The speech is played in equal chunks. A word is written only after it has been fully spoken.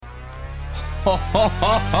ho, ho,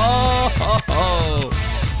 ho, ho, ho.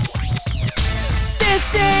 This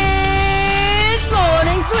is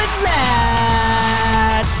Mornings with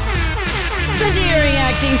Matt, the Deering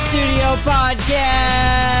Acting Studio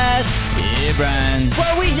podcast, Hey, Brian.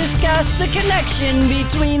 where we discuss the connection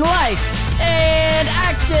between life and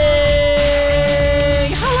acting.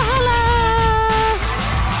 Holla, holla.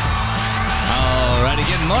 Alrighty,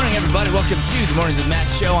 good morning, everybody. Welcome to the Mornings with Matt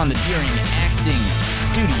show on the Deering Acting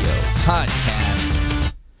Studio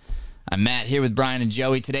podcast. I'm Matt here with Brian and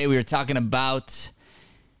Joey. Today we are talking about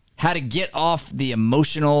how to get off the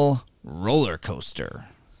emotional roller coaster.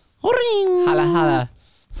 Holla, holla.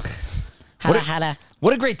 Holla, What- holla.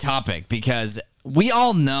 What a great topic, because we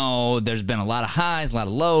all know there's been a lot of highs, a lot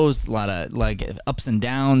of lows, a lot of like ups and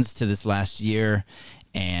downs to this last year,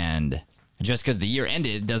 and just because the year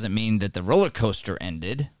ended doesn't mean that the roller coaster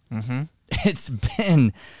ended. Mm-hmm.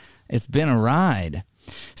 It's been a ride.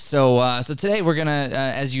 So today we're gonna,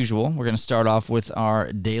 as usual, we're gonna start off with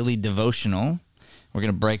our daily devotional. We're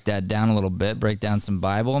gonna break that down a little bit, break down some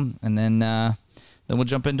Bible, and then we'll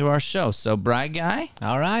jump into our show. So, Bride Guy,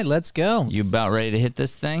 All right, let's go. you about ready to hit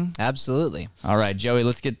this thing? Absolutely. All right, Joey,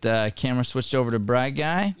 let's get the camera switched over to Bride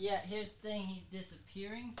Guy. Yeah, here's the thing. He's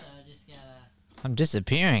disappearing, so I just gotta... I'm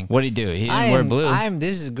disappearing. What'd he do? He didn't wear blue.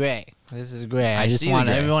 This is great. This is great. I I just see the want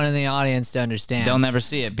gray. everyone in the audience to understand. They'll never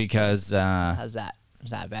see it because How's that? Is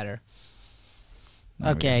that better?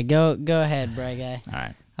 Okay, go ahead, Bray Guy. all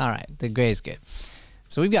right. All right, the gray is good.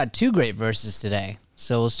 So we've got two great verses today.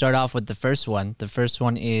 So we'll start off with the first one. The first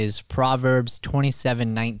one is Proverbs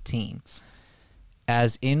 27:19.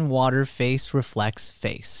 As in water face reflects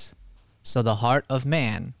face, so the heart of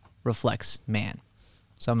man reflects man.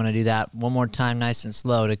 So I'm going to do that one more time nice and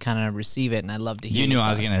slow to kind of receive it, and I'd love to hear You knew your I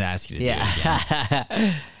was thoughts. going to ask you to do it.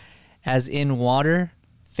 Yeah. As in water,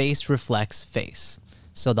 face reflects face.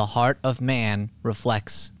 So the heart of man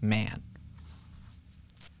reflects man.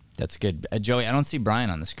 That's good. Joey, I don't see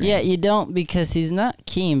Brian on the screen. Yeah, you don't, because he's not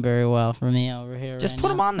keying very well for me over here. Just right put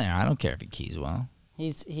now. him on there. I don't care if he keys well.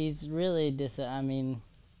 He's really I mean,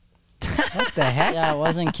 What the heck? yeah, I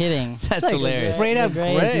wasn't kidding. That's like hilarious. straight up the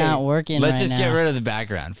gray gray. is not working Let's right just now. get rid of the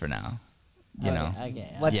background for now. You know,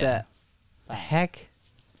 Okay. What Yeah. the heck?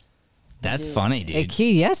 that's funny, dude. It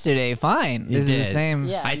keyed yesterday. Fine. It This is did. the same.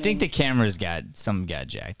 Yeah. I I think mean- the cameras got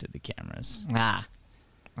jacked with the cameras. Ah,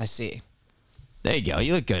 I see. There you go.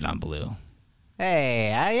 You look good on blue. Hey,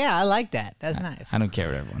 yeah, I like that. That's nice. I don't care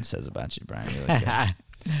what everyone says about you, Brian. You look good.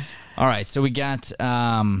 All right, so we got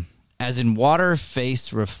as in water,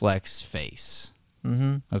 face reflects face.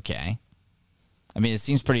 Mm-hmm. Okay. I mean, it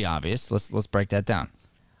seems pretty obvious. Let's break that down.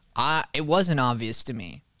 It wasn't obvious to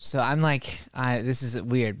me. So I'm like, this is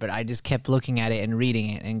weird, but I just kept looking at it and reading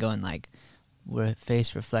it and going like, where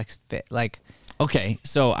face reflects face. Like, Okay,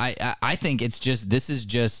 so I think it's just this is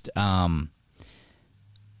just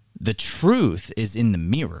the truth is in the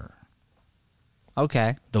mirror.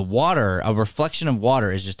 okay. The water, a reflection of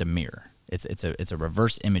water, is just a mirror. It's a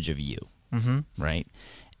reverse image of you, right?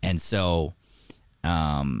 And so,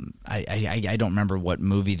 I don't remember what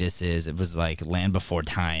movie this is. It was like Land Before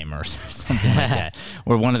Time or something like that,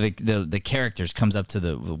 where one of the characters comes up to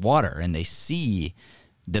the water and they see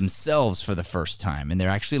themselves for the first time, and they're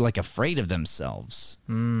actually like afraid of themselves,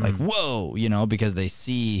 like whoa, because they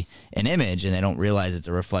see an image and they don't realize it's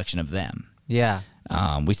a reflection of them. Yeah.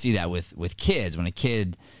 We see that with kids. When a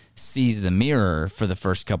kid sees the mirror for the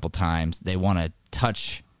first couple times, they want to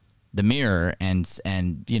touch the mirror and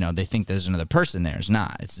they think there's another person there. It's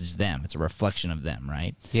not. It's just them. It's a reflection of them,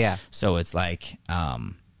 right? Yeah. So it's like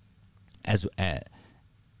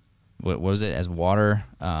what was it? As water.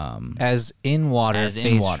 As in water. As in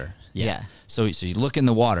face- water. Yeah. Yeah. So you look in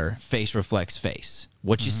the water, face reflects face.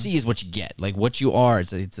 What you see is what you get. Like what you are,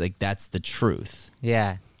 it's like that's the truth.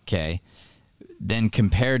 Yeah. Okay. Then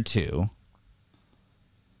compared to,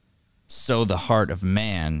 so the heart of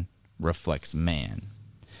man reflects man.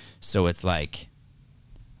 So it's like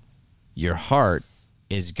your heart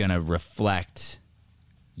is going to reflect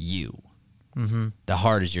you. Mm-hmm. The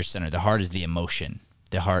heart is your center. The heart is the emotion.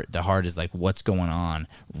 The heart is like what's going on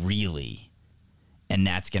really. And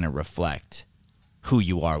that's going to reflect who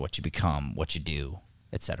you are, what you become, what you do,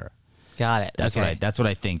 etc. Got it. That's okay. what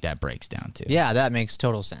I think that breaks down to. Yeah, that makes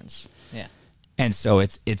total sense. Yeah. And so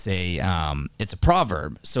it's a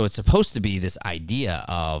proverb. So it's supposed to be this idea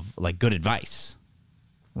of like good advice,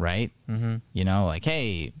 right? Mm-hmm. Like,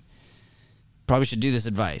 hey, probably should do this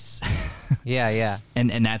advice. Yeah, yeah.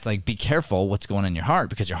 and that's like, be careful what's going on in your heart,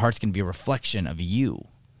 because your heart's going to be a reflection of you,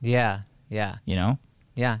 Yeah, yeah.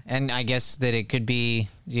 Yeah, and I guess that it could be,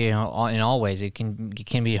 in all ways. It can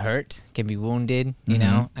be hurt, can be wounded, you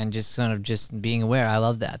know, and just sort of just being aware. I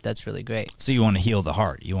love that. That's really great. So you want to heal the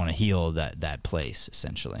heart. You want to heal that place,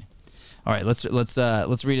 essentially. All right, let's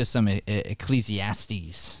read us some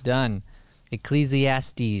Ecclesiastes. Done.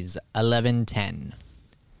 Ecclesiastes 11:10.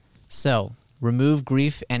 So, remove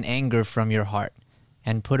grief and anger from your heart,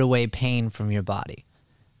 and put away pain from your body,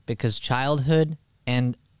 because childhood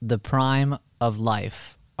and the prime of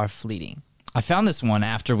life are fleeting. I found this one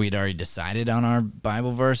after we'd already decided on our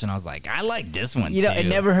Bible verse, and I was like, I like this one too. It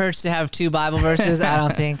never hurts to have two Bible verses, I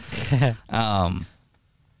don't think.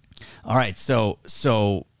 All right, so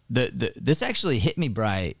this actually hit me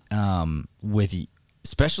bright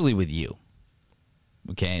especially with you.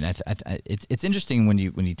 Okay, and it's interesting when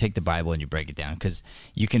you take the Bible and you break it down, because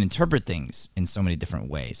you can interpret things in so many different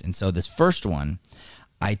ways. And so this first one,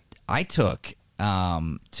 I took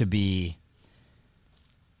to be,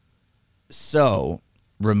 so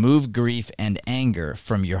remove grief and anger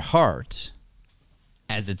from your heart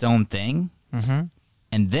as its own thing,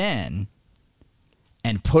 and then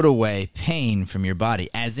put away pain from your body.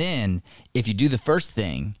 As in, if you do the first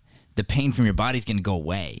thing, the pain from your body is going to go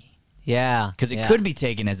away. Yeah. Because it could be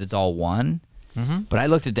taken as it's all one. But I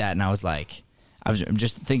looked at that and I was like, I'm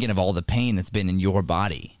just thinking of all the pain that's been in your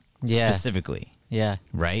body specifically. Yeah.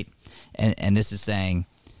 Right? And this is saying,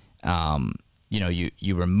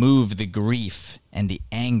 you remove the grief and the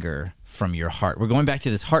anger from your heart. We're going back to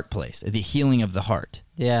this heart place, the healing of the heart.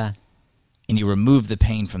 Yeah. And you remove the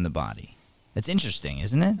pain from the body. That's interesting,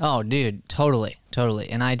 isn't it? Oh, dude, totally.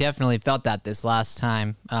 And I definitely felt that this last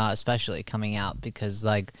time, especially coming out, because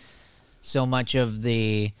like so much of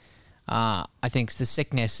the, I think it's the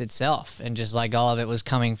sickness itself, and just like all of it was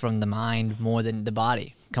coming from the mind more than the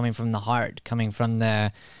body, coming from the heart, coming from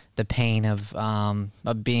the pain of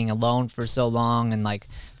being alone for so long, and like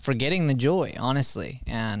forgetting the joy, honestly.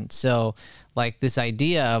 And so like this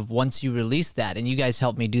idea of once you release that, and you guys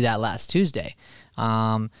helped me do that last Tuesday,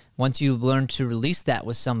 once you learn to release that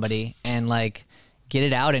with somebody and like get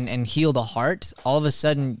it out and heal the heart, all of a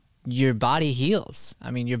sudden your body heals.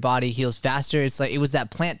 I mean, your body heals faster. It's like, it was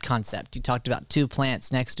that plant concept. You talked about two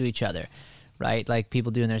plants next to each other, right? Like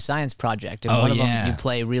people doing their science project. And one of them, you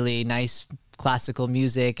play really nice classical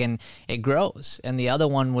music and it grows. And the other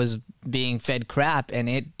one was being fed crap and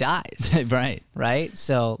it dies. Right?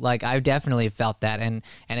 So like I've definitely felt that. And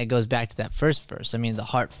it goes back to that first verse. I mean, the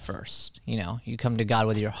heart first, you come to God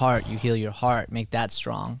with your heart, you heal your heart, make that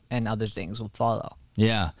strong, and other things will follow.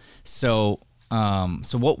 Yeah. So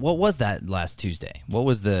what was that last Tuesday?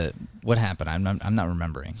 What happened? I'm not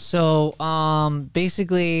remembering. So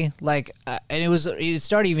basically, like, and it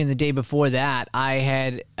started even the day before that. I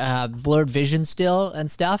had blurred vision still and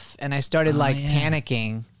stuff, and I started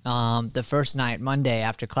panicking the first night, Monday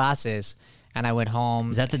after classes, and I went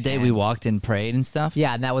home. Is that the day we walked and prayed and stuff?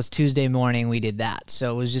 Yeah, and that was Tuesday morning. We did that,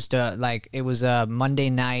 so it was just it was a Monday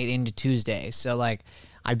night into Tuesday. So like,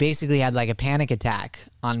 I basically had like a panic attack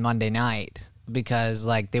on Monday night, because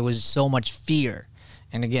like there was so much fear.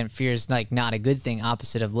 And again, fear is like not a good thing,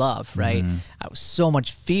 opposite of love, right? I was so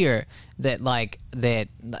much fear that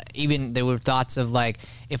even there were thoughts of like,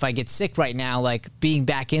 if I get sick right now, like being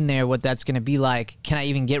back in there, what that's going to be like, can I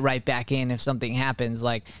even get right back in if something happens?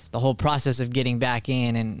 Like the whole process of getting back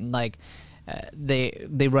in, and like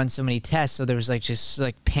they run so many tests, so there was like just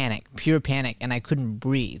like panic, pure panic, and I couldn't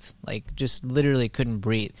breathe, like just literally couldn't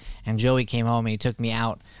breathe. And Joey came home and he took me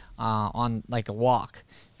out on like a walk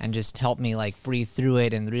and just helped me like breathe through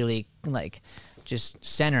it and really like just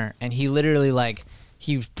center. And he literally like,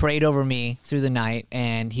 he prayed over me through the night,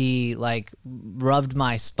 and he like rubbed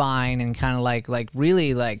my spine and kind of like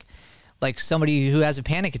really like somebody who has a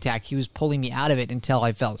panic attack. He was pulling me out of it until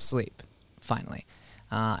I fell asleep finally.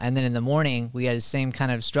 And then in the morning we had the same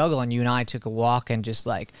kind of struggle, and you and I took a walk and just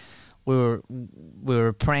like we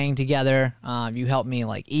were praying together. You helped me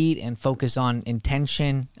like eat and focus on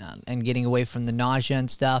intention and getting away from the nausea and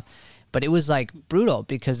stuff. But it was like brutal,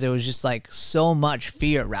 because there was just like so much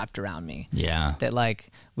fear wrapped around me. Yeah. That like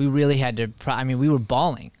we really had to. We were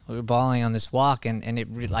bawling. We were bawling on this walk,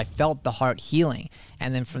 and I felt the heart healing.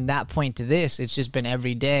 And then from that point to this, it's just been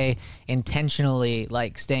every day intentionally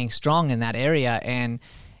like staying strong in that area and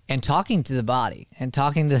talking to the body and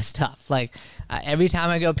talking to the stuff. Like every time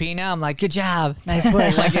I go pee now, I'm like, good job, nice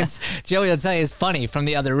work. Like it's, Joey will tell you, it's funny, from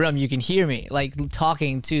the other room you can hear me like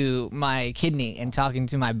talking to my kidney and talking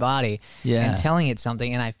to my body and telling it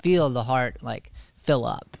something, and I feel the heart like fill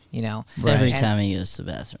up, every time he goes to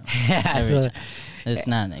the bathroom. Every time. It's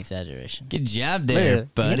not an exaggeration. Good job there,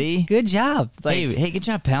 buddy. Good job. Like, hey, good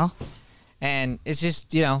job, pal. And it's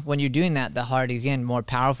just, when you're doing that, the heart, again, more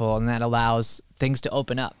powerful, and that allows things to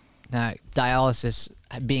open up. Dialysis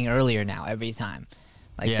being earlier now every time.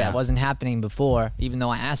 That wasn't happening before, even though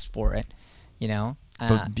I asked for it,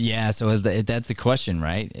 But so that's the question,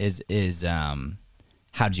 right? Is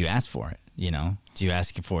how did you ask for it? Do you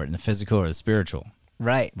ask for it in the physical or the spiritual?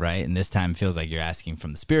 Right. Right. And this time it feels like you're asking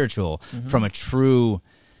from the spiritual, from a true,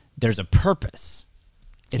 there's a purpose.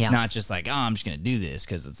 It's not just like, oh, I'm just going to do this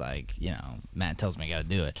because it's like, Matt tells me I got to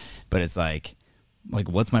do it. But it's like,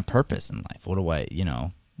 what's my purpose in life? What do I,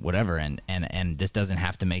 whatever. And this doesn't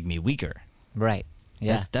have to make me weaker. Right.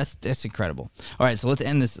 Yeah. That's incredible. All right. So let's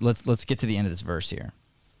end this. Let's get to the end of this verse here.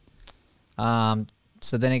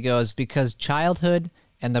 So then it goes, because childhood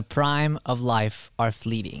and the prime of life are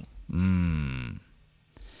fleeting.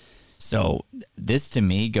 So this to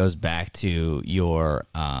me goes back to your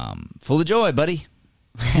full of joy, buddy.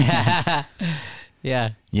 Yeah.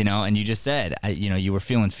 And you just said, you were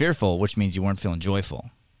feeling fearful, which means you weren't feeling joyful.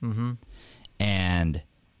 And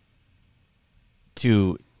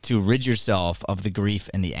to rid yourself of the grief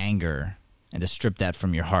and the anger and to strip that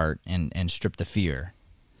from your heart and strip the fear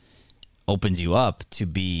opens you up to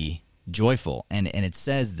be joyful. And it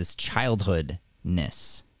says this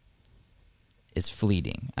childhoodness is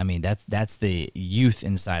fleeting. I mean, that's the youth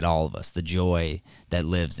inside all of us, the joy that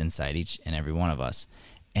lives inside each and every one of us.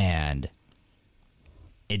 And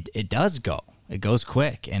it does go. It goes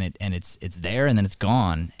quick, and it's there, and then it's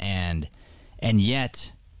gone. And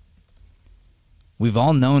yet we've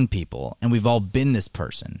all known people, and we've all been this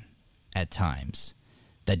person at times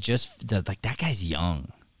that like, that guy's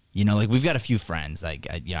young. We've got a few friends, like,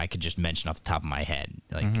 I could just mention off the top of my head,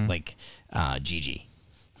 like Gigi.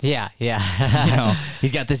 Yeah.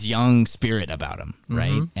 He's got this young spirit about him,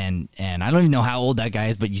 right? And I don't even know how old that guy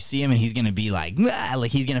is, but you see him and he's gonna be like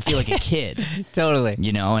he's gonna feel like a kid. Totally.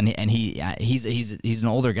 And he's an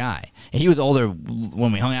older guy. And he was older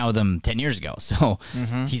when we hung out with him 10 years ago. So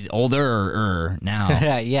he's older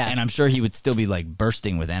now. Yeah. And I'm sure he would still be like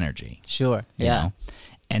bursting with energy. Sure. You know?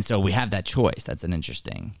 And so we have that choice. That's an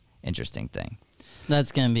interesting thing.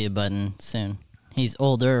 That's gonna be a button soon. He's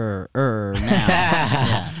older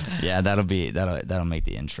now. Yeah, that'll make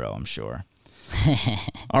the intro, I'm sure.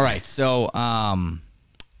 All right, so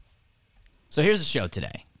here's the show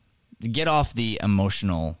today. Get off the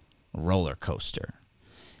emotional roller coaster.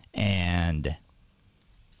 And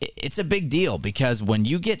it's a big deal because when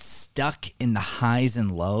you get stuck in the highs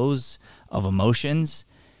and lows of emotions,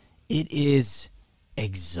 it is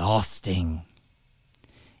exhausting.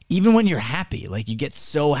 Even when you're happy, like you get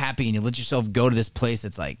so happy and you let yourself go to this place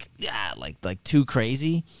that's like too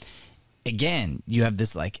crazy. Again, you have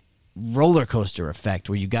this like roller coaster effect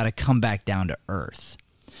where you got to come back down to earth.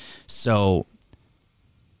 So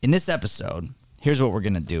in this episode, here's what we're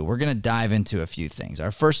going to do. We're going to dive into a few things.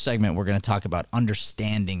 Our first segment, we're going to talk about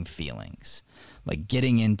understanding feelings, like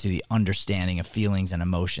getting into the understanding of feelings and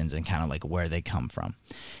emotions and kind of like where they come from.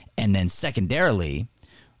 And then secondarily,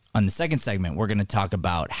 on the second segment, we're going to talk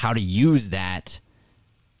about how to use that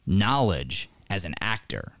knowledge as an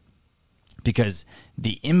actor. Because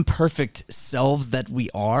the imperfect selves that we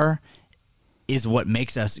are is what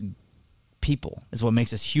makes us people, is what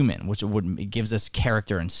makes us human, it gives us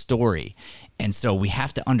character and story. And so we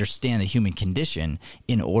have to understand the human condition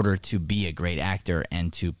in order to be a great actor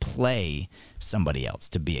and to play somebody else,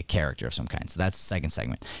 to be a character of some kind. So that's the second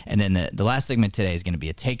segment. And then the last segment today is going to be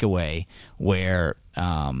a takeaway where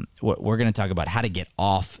we're going to talk about how to get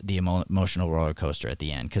off the emotional roller coaster at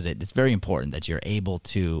the end, because it's very important that you're able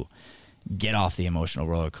to get off the emotional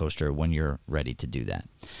roller coaster when you're ready to do that.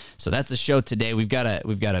 So that's the show today. We've got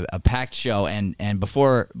a packed show, and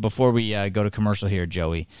before we go to commercial here,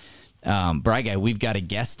 Joey, Bri Guy, we've got a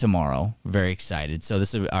guest tomorrow. Very excited. So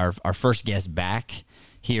this is our first guest back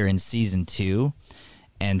here in season 2.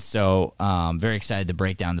 And so very excited to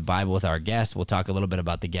break down the Bible with our guest. We'll talk a little bit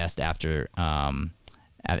about the guest after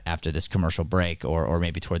this commercial break, or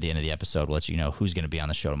maybe toward the end of the episode. We'll let you know who's going to be on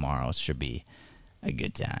the show tomorrow. It should be a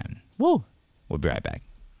good time. Woo. We'll be right back.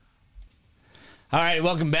 All right,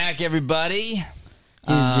 welcome back, everybody. He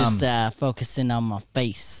was just focusing on my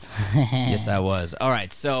face. Yes, I was. All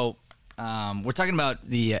right, so we're talking about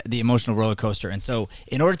the emotional roller coaster. And so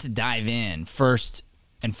in order to dive in, first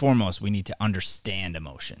and foremost, we need to understand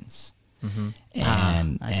emotions. Mm-hmm.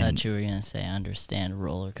 And I thought you were going to say understand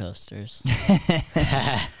roller coasters.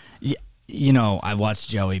 Yeah, you know, I watched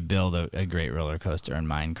Joey build a great roller coaster in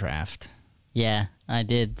Minecraft. Yeah, I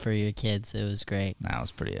did for your kids. It was great. That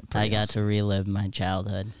was pretty I got awesome to relive my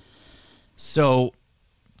childhood. So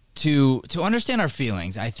to understand our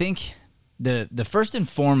feelings, I think the first and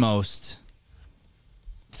foremost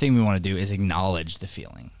thing we want to do is acknowledge the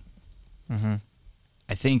feeling.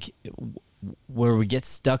 I think where we get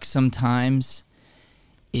stuck sometimes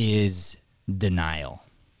is denial.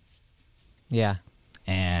 Yeah.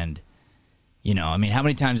 And, you know, I mean, how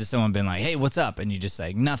many times has someone been like, hey, what's up? And you just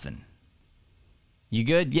like, nothing. You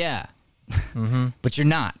good? Yeah. But you're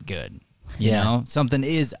not good. You Yeah. know, something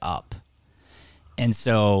is up. And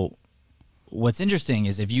so what's interesting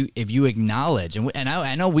is if you acknowledge, and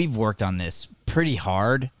I know we've worked on this pretty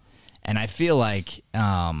hard, and I feel like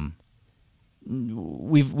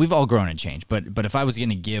we've all grown and changed. But if I was going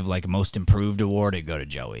to give like a most improved award, it'd go to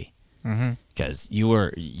Joey. Because you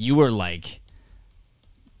were like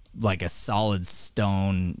a solid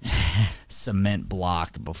stone cement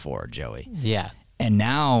block before, Joey. Yeah. And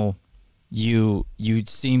now you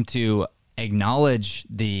seem to acknowledge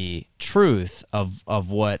the truth of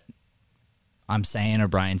what I'm saying or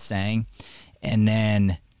Brian's saying, and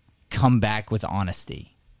then come back with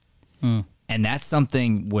honesty. And that's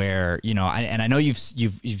something where, you know, I know you've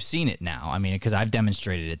seen it now. I mean, because I've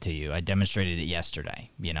demonstrated it to you. I demonstrated it yesterday.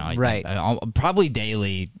 You know, Right. I probably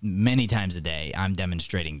daily, many times a day, I'm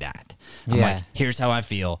demonstrating that. I'm Yeah. like, here's how I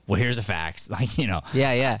feel. Well, here's the facts. Like, you know.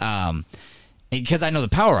 Yeah. Because I know the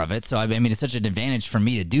power of it, so I mean, it's such an advantage for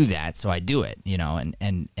me to do that, so I do it, you know.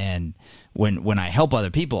 And when I help other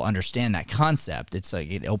people understand that concept, it's like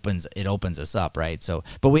it opens us up, right? So,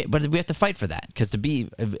 but we have to fight for that, because to be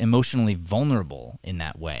emotionally vulnerable in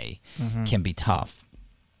that way can be tough.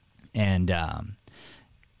 And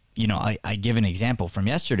you know, I give an example from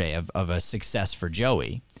yesterday of a success for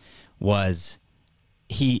Joey was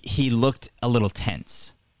he looked a little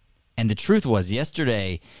tense. And the truth was,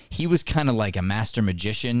 yesterday, he was kind of like a master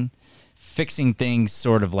magician, fixing things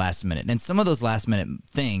sort of last minute. And some of those last minute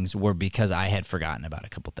things were because I had forgotten about a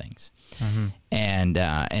couple things.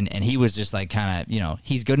 And he was just like kind of, you know,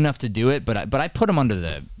 he's good enough to do it, but I put him under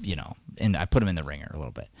the, you know, and I put him in the ringer a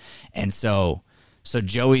little bit. And so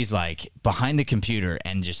Joey's like behind the computer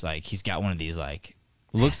and just like, he's got one of these like,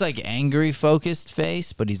 looks like angry focused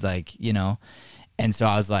face, but he's like, you know. And so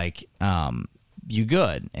I was like, you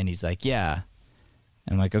good? And he's like, yeah.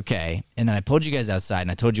 And I'm like, okay. And then I pulled you guys outside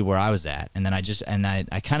and I told you where I was at. And then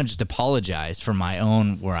I kind of just apologized for my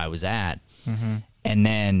own where I was at. And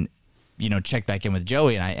then, you know, checked back in with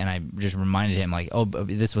Joey and I just reminded him like, oh, but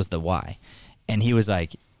this was the why. And he was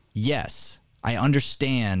like, yes, I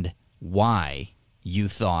understand why you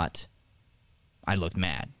thought I looked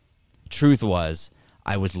mad. Truth was,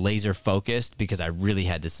 I was laser focused because I really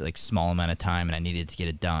had this like small amount of time and I needed to get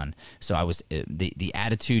it done. So I was the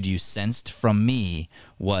attitude you sensed from me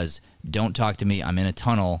was, don't talk to me. I'm in a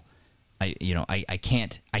tunnel. I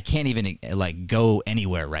can't even like go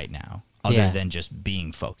anywhere right now other than just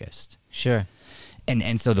being focused. Sure.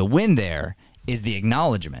 And so the win there is the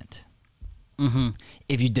acknowledgement.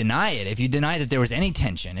 If you deny it, if you deny that there was any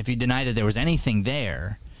tension, if you deny that there was anything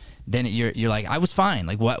there, then you're like, I was fine.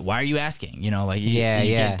 Like, what? Why are you asking? You know, like, you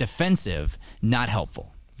get defensive, not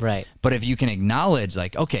helpful. Right. But if you can acknowledge,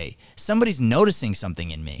 like, okay, somebody's noticing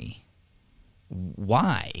something in me.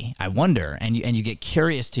 Why? I wonder. And you get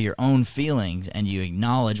curious to your own feelings and you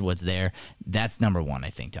acknowledge what's there. That's number one,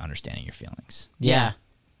 I think, to understanding your feelings. Yeah.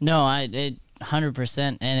 No, it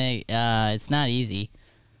 100%, and it's not easy.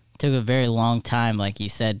 Took a very long time, like you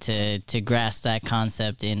said, to grasp that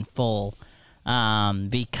concept in full.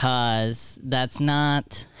 Because that's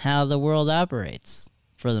not how the world operates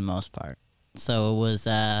for the most part. So it was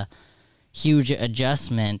a huge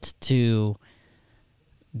adjustment to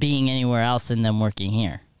being anywhere else and then working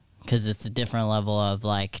here, because it's a different level of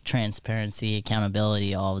like transparency,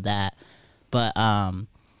 accountability, all of that. But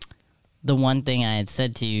the one thing I had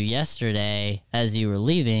said to you yesterday as you were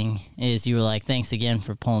leaving is you were like, thanks again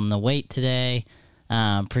for pulling the weight today.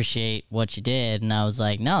 Appreciate what you did. And I was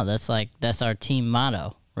like, no, that's our team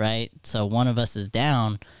motto, right? So one of us is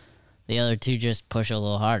down, the other two just push a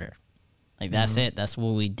little harder. Like, that's it. That's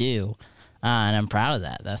what we do. And I'm proud of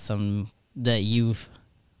that. That's something that you've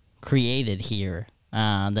created here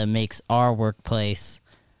that makes our workplace,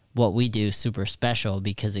 what we do, super special,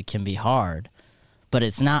 because it can be hard. But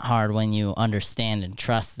it's not hard when you understand and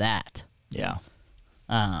trust that. Yeah.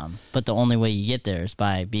 But the only way you get there is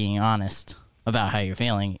by being honest about how you're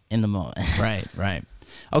feeling in the moment. Right.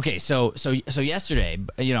 Okay, so yesterday,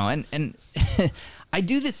 you know, and I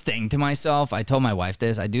do this thing to myself. I told my wife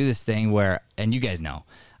this. I do this thing where, and you guys know,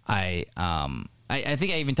 I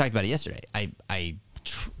think I even talked about it yesterday.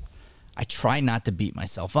 I try not to beat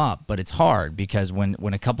myself up, but it's hard because when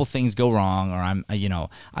a couple things go wrong or I'm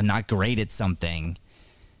not great at something,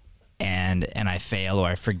 and I fail or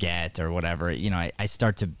I forget or whatever, you know, I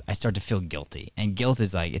start to feel guilty. And guilt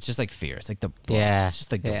is like, it's just like fear. It's like it's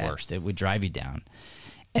just like the worst. It would drive you down.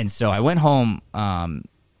 And so I went home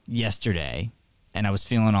yesterday, and I was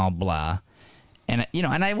feeling all blah. And, you know,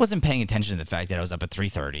 and I wasn't paying attention to the fact that I was up at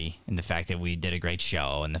 3:30, and the fact that we did a great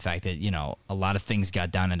show, and the fact that, you know, a lot of things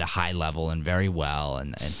got done at a high level and very well.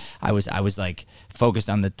 And I was like focused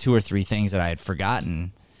on the 2 or 3 things that I had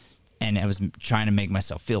forgotten, and I was trying to make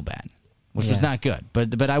myself feel bad, which was not good.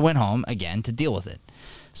 But I went home again to deal with it.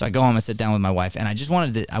 So I go home, I sit down with my wife, and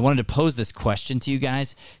I wanted to pose this question to you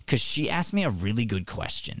guys, because she asked me a really good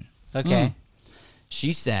question. Okay.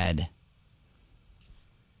 She said,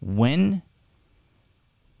 when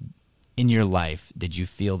in your life did you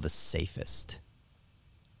feel the safest?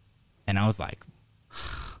 And I was like,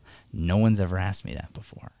 no one's ever asked me that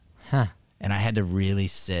before. Huh. And I had to really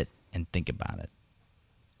sit and think about it.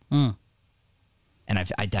 And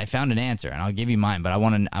I found an answer, and I'll give you mine, but I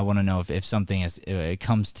want to know if something it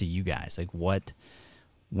comes to you guys. Like,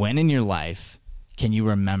 when in your life can you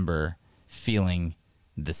remember feeling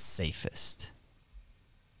the safest?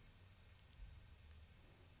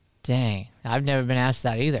 Dang, I've never been asked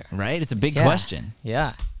that either. Right? It's a big question.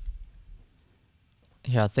 Yeah.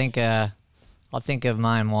 Yeah, I'll think of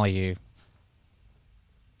mine while you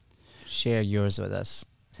share yours with us.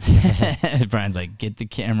 Brian's like, get the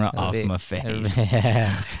camera off my face.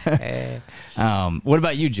 Yeah. What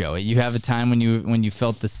about you, Joey? You have a time when you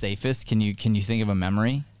felt the safest? Can you think of a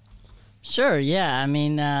memory? Sure, yeah. I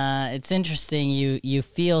mean, it's interesting. You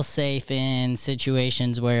feel safe in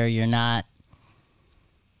situations where you're not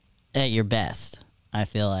at your best, I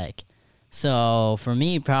feel like. So for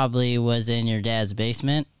me, probably was in your dad's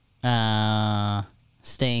basement,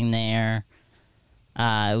 staying there.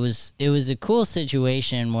 It was a cool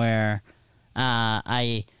situation where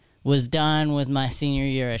I was done with my senior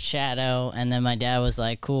year at Shadow, and then my dad was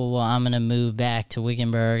like, cool, well, I'm going to move back to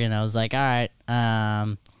Wickenburg. And I was like, all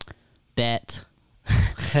right, bet,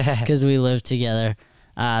 because we lived together.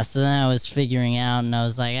 So then I was figuring out, and I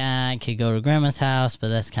was like, I could go to Grandma's house, but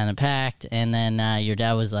that's kind of packed. And then your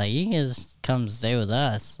dad was like, you can just come stay with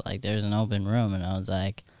us. Like, there's an open room. And I was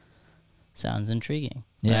like, sounds intriguing.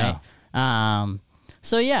 Yeah. Right?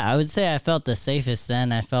 So, yeah, I would say I felt the safest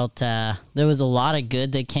then. I felt there was a lot of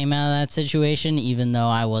good that came out of that situation, even though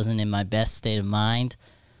I wasn't in my best state of mind.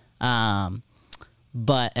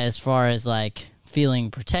 But as far as, like,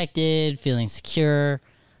 feeling protected, feeling secure,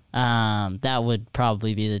 that would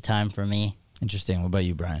probably be the time for me. Interesting. What about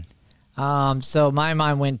you, Brian? So my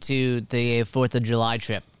mind went to the 4th of July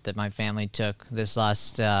trip that my family took this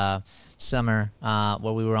last summer,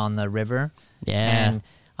 where we were on the river. Yeah. And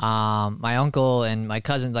my uncle and my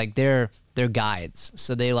cousin, like, they're guides,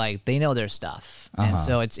 so they know their stuff. And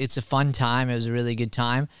so it's a fun time. It was a really good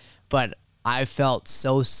time, but I felt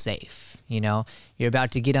so safe. You know, you're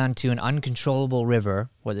about to get onto an uncontrollable river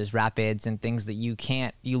where there's rapids and things that you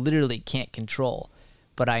literally can't control.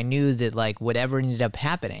 But I knew that, like, whatever ended up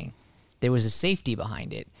happening, there was a safety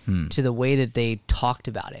behind it to the way that they talked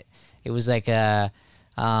about it. It was like a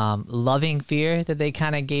loving fear that they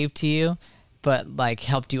kind of gave to you, but, like,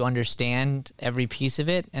 helped you understand every piece of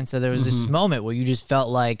it. And so there was this moment where you just felt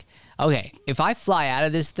like, okay, if I fly out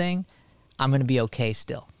of this thing, I'm going to be okay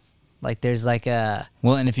still. Like, there's like a...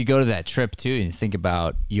 Well, and if you go to that trip, too, and think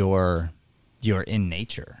about you're in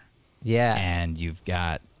nature. Yeah. And you've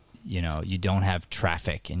got, you know, you don't have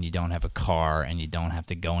traffic, and you don't have a car, and you don't have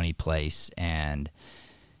to go any place. And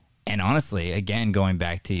honestly, again, going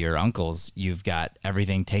back to your uncles, you've got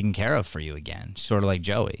everything taken care of for you again, sort of like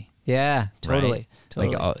Joey. Yeah, totally. Right?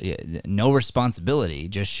 Totally. Like, no responsibility,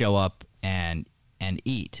 just show up and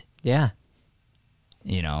eat. Yeah.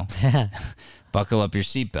 You know? Buckle up your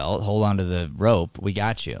seatbelt, hold on to the rope. We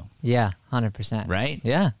got you. Yeah, 100%. Right?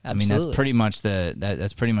 Yeah, absolutely. I mean, that's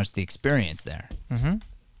pretty much the experience there. Mm-hmm.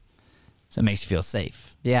 So it makes you feel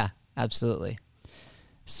safe. Yeah, absolutely.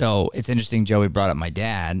 So it's interesting. Joey brought up my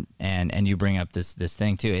dad, and you bring up this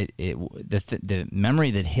thing too. The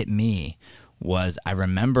memory that hit me was, I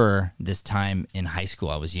remember this time in high school.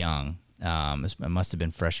 I was young. It must have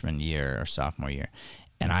been freshman year or sophomore year,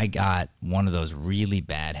 and I got one of those really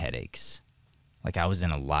bad headaches. Like, I was in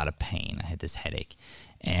a lot of pain. I had this headache.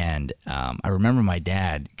 And I remember my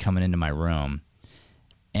dad coming into my room,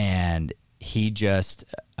 and he just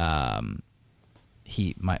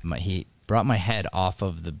he brought my head off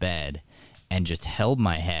of the bed and just held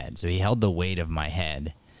my head. So he held the weight of my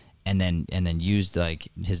head, and then used, like,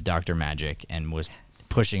 his doctor magic and was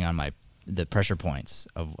pushing on the pressure points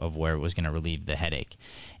of where it was going to relieve the headache.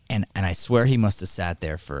 And I swear he must have sat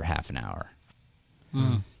there for half an hour.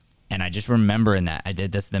 And I just remember in that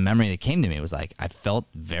that's the memory that came to me. It was like I felt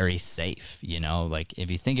very safe, like if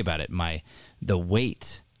you think about it, the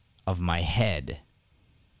weight of my head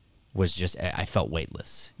was just, I felt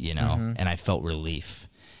weightless, and I felt relief.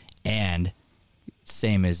 And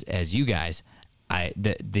same as you guys,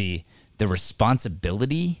 the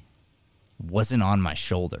responsibility wasn't on my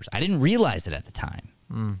shoulders. I didn't realize it at the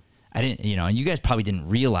time. I didn't, and you guys probably didn't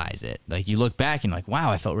realize it. Like you look back and like, wow,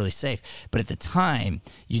 I felt really safe. But at the time,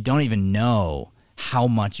 you don't even know how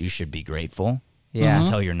much you should be grateful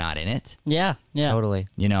until you're not in it. Yeah. Totally.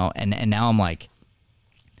 And now I'm like,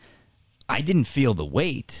 I didn't feel the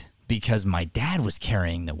weight because my dad was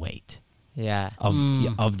carrying the weight. Yeah.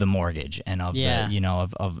 Of the mortgage and of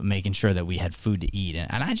the of making sure that we had food to eat,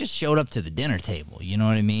 and I just showed up to the dinner table, you know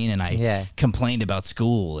what I mean, and I complained about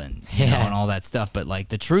school and and all that stuff, but like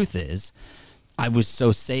the truth is I was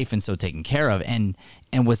so safe and so taken care of, and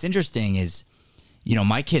what's interesting is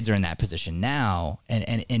my kids are in that position now,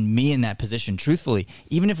 and me in that position, truthfully,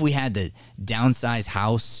 even if we had to downsize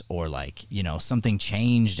house or like something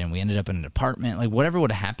changed and we ended up in an apartment, like whatever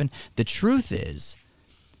would have happened, the truth is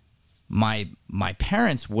my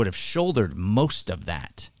parents would have shouldered most of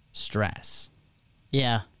that stress.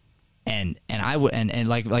 Yeah. And I would and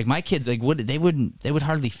like my kids they would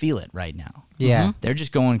hardly feel it right now. Yeah. They're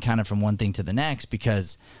just going kind of from one thing to the next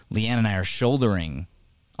because Leanne and I are shouldering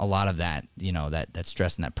a lot of that, that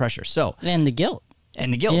stress and that pressure. So And the guilt.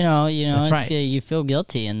 And the guilt. That's right. You feel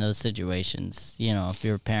guilty in those situations, if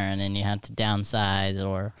you're a parent and you have to downsize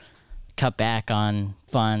or cut back on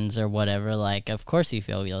funds or whatever, like of course you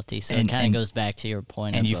feel guilty. So it kind of goes back to your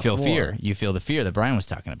point. And you before. feel fear. You feel the fear that Brian was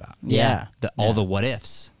talking about. Yeah. All the what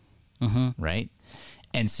ifs. Right.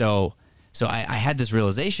 And so I had this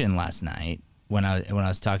realization last night when I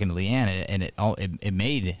was talking to Leanne, and it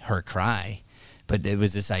made her cry, but it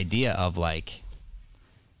was this idea of like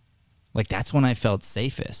that's when I felt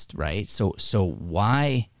safest. Right. So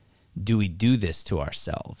why do we do this to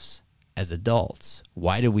ourselves as adults?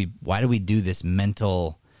 Why do we do this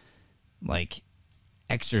mental like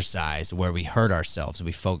exercise where we hurt ourselves?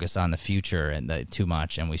 We focus on the future and too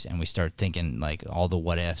much, and we start thinking like all the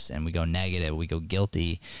what ifs, and we go negative, we go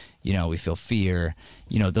guilty, we feel fear.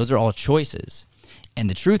 Those are all choices. And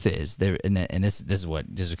the truth is there, and this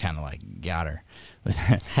is kind of like got her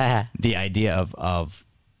the idea of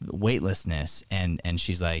weightlessness, and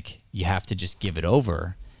she's like, you have to just give it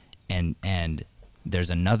over, and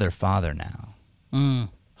there's another father now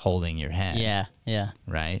holding your hand. Yeah.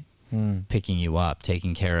 Right? Picking you up,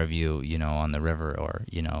 taking care of you, on the river, or,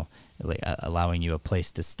 allowing you a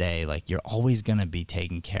place to stay. Like you're always going to be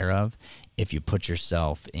taken care of if you put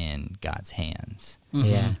yourself in God's hands.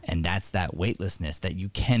 Yeah. And that's that weightlessness that you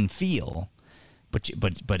can feel, but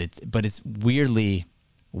it's weirdly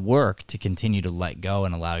work to continue to let go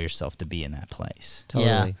and allow yourself to be in that place. Totally.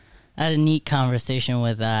 Yeah. I had a neat conversation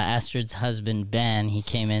with Astrid's husband, Ben. He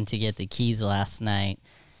came in to get the keys last night,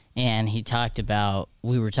 and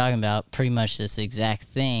we were talking about pretty much this exact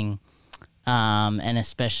thing, and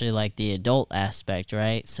especially like the adult aspect,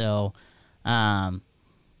 right? So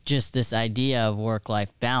just this idea of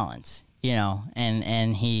work-life balance,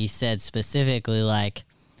 and he said specifically like,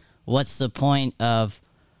 what's the point of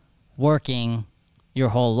working your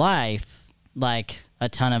whole life, like a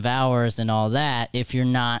ton of hours and all that, if you're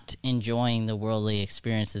not enjoying the worldly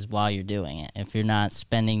experiences while you're doing it, if you're not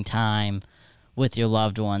spending time with your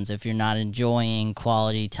loved ones, if you're not enjoying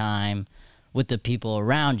quality time with the people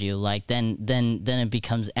around you, like then it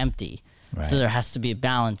becomes empty. Right. So there has to be a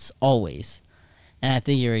balance always. And I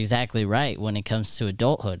think you're exactly right when it comes to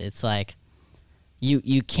adulthood. It's like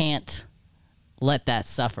you can't let that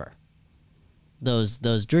suffer.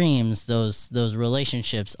 Those dreams, those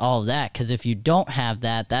relationships, all of that. Because if you don't have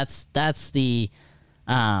that, that's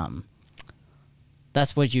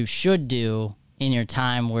what you should do in your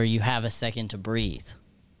time where you have a second to breathe,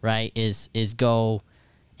 right? Is go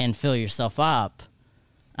and fill yourself up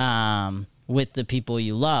with the people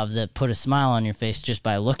you love that put a smile on your face just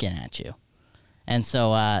by looking at you. And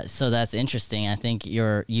so that's interesting. I think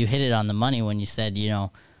you hit it on the money when you said,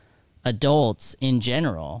 adults in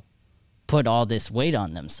general put all this weight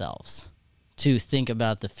on themselves to think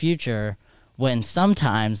about the future when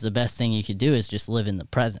sometimes the best thing you could do is just live in the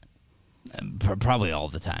present. Probably all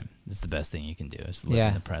the time. It's the best thing you can do is live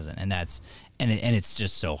in the present, and it's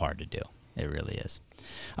just so hard to do. It really is.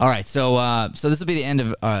 All right, so this will be the end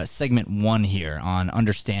of segment 1 here on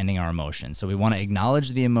understanding our emotions. So we want to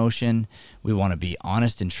acknowledge the emotion. We want to be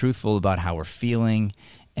honest and truthful about how we're feeling,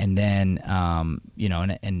 and then and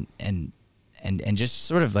just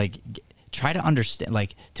sort of like try to understand.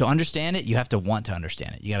 Like, to understand it, you have to want to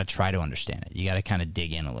understand it. You got to try to understand it. You got to kind of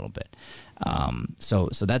dig in a little bit. So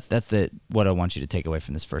that's what I want you to take away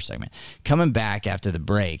from this first segment. Coming back after the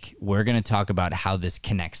break, we're going to talk about how this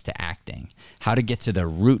connects to acting, how to get to the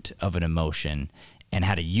root of an emotion, and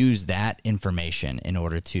how to use that information in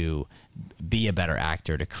order to be a better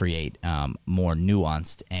actor, to create more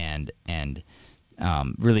nuanced and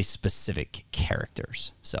really specific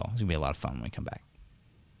characters. So it's gonna be a lot of fun when we come back.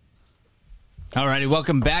 Alrighty,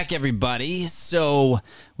 welcome back, everybody. So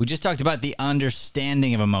we just talked about the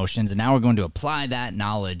understanding of emotions, and now we're going to apply that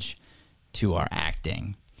knowledge to our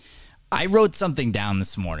acting. I wrote something down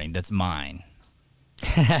this morning that's mine.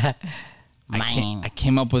 I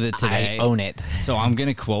came up with it today. I own it. So I'm going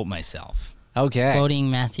to quote myself. Okay. Quoting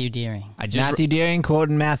Matthew Deering. Matthew Deering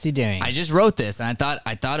quoting Matthew Deering. I just wrote this, and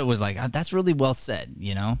I thought it was like, oh, that's really well said,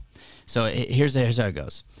 you know? So here's how it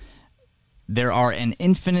goes. There are an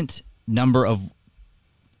infinite number of...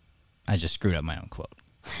 I just screwed up my own quote.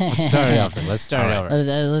 Let's start it over.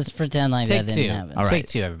 Let's pretend like Take that two. didn't happen. All right. Take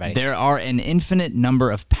two, everybody. There are an infinite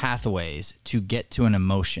number of pathways to get to an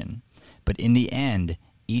emotion, but in the end,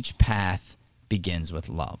 each path begins with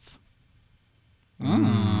love.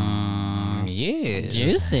 Yes.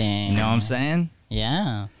 Juicy. You know what I'm saying?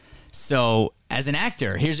 Yeah. So, as an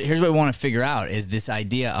actor, here's what we want to figure out is this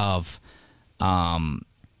idea of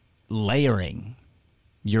layering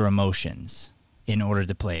your emotions in order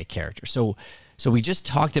to play a character. So we just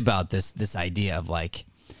talked about this idea of, like,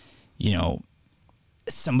 you know,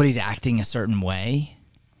 somebody's acting a certain way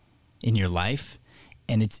in your life,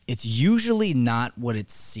 and it's usually not what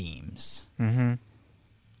it seems. Mm-hmm.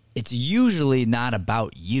 It's usually not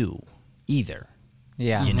about you either.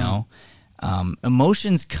 Yeah. You know,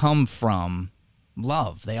 emotions come from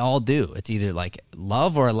love. They all do. It's either like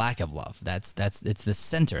love or a lack of love. It's the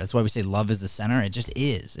center. That's why we say love is the center. It just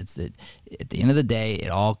is. At the end of the day, it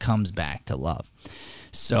all comes back to love.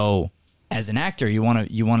 So as an actor, you want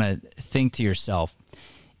to think to yourself,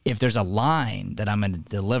 if there's a line that I'm going to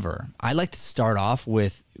deliver, I like to start off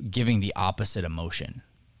with giving the opposite emotion.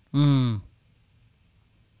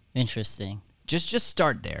 Interesting. Just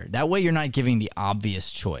start there. That way you're not giving the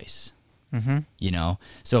obvious choice. Mm-hmm. You know?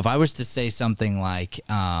 So if I was to say something like,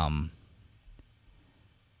 I'm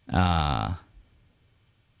gonna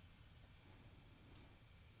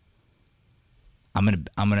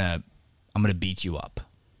beat you up.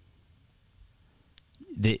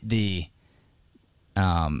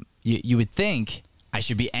 You would think I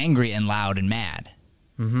should be angry and loud and mad.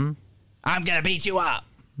 Mm-hmm. I'm gonna beat you up.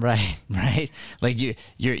 Right. Right? Like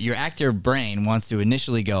your actor brain wants to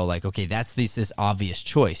initially go like, okay, that's this obvious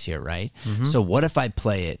choice here, right? Mm-hmm. So what if I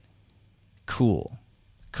play it cool,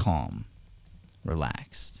 calm,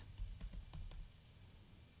 relaxed?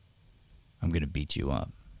 I'm going to beat you up.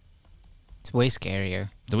 It's way scarier.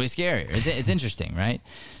 It's way scarier. It's interesting, right?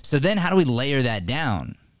 So then how do we layer that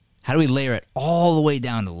down? How do we layer it all the way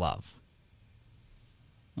down to love?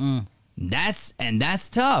 That's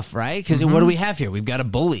tough, right? Because what do we have here? We've got a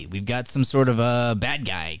bully. We've got some sort of a bad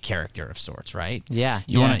guy character of sorts, right? Yeah.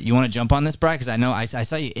 You want to jump on this, Brad? Because I know I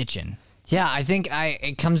saw you itching. Yeah, I think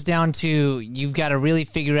it comes down to you've got to really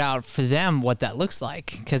figure out for them what that looks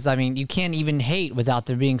like. Because, I mean, you can't even hate without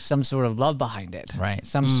there being some sort of love behind it. Right.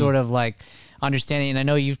 Some sort of, like, understanding. And I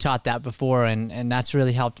know you've taught that before, and that's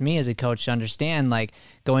really helped me as a coach to understand, like,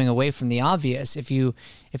 going away from the obvious. If you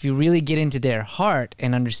really get into their heart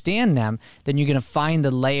and understand them, then you're going to find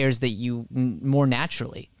the layers that you more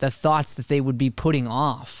naturally, the thoughts that they would be putting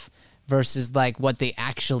off versus, like, what they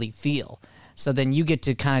actually feel. So then you get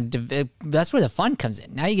to kind of, that's where the fun comes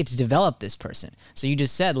in. Now you get to develop this person. So you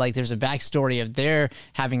just said, like, there's a backstory of they're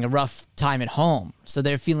having a rough time at home. So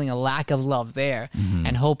they're feeling a lack of love there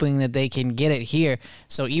and hoping that they can get it here.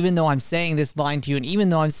 So even though I'm saying this line to you, and even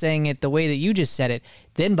though I'm saying it the way that you just said it,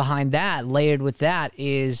 then behind that, layered with that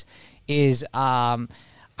is I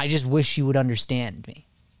just wish you would understand me.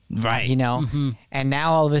 Right. You know? And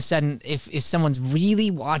now all of a sudden, if someone's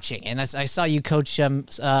really watching, and I saw you coach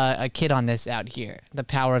a kid on this out here, the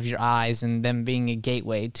power of your eyes and them being a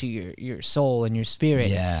gateway to your soul and your spirit.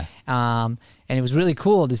 Yeah. And it was really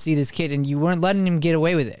cool to see this kid, and you weren't letting him get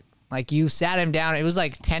away with it. Like, you sat him down. It was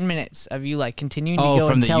like 10 minutes of you, like, continuing to go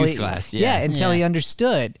from until the youth class. until he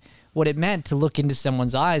understood what it meant to look into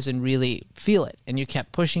someone's eyes and really feel it. And you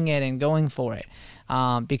kept pushing it and going for it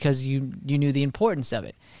because you knew the importance of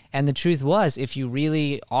it. And the truth was, if you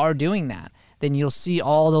really are doing that, then you'll see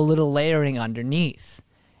all the little layering underneath.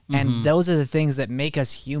 And those are the things that make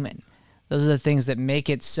us human. Those are the things that make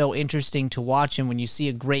it so interesting to watch. And when you see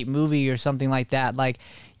a great movie or something like that, like,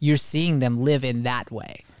 you're seeing them live in that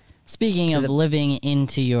way. Speaking of living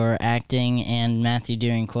into your acting and Matthew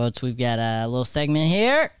Deering quotes, we've got a little segment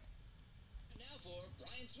here. Now for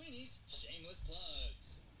Brian Sweeney's Shameless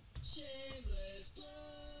Plugs. Shameless Plugs.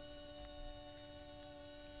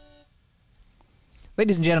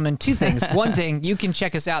 Ladies and gentlemen, two things. One thing, you can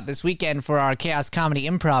check us out this weekend for our Chaos Comedy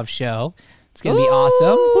Improv show. It's going to be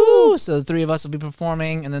awesome. Woo! So the three of us will be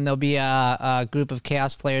performing, and then there'll be a group of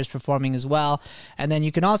Chaos players performing as well. And then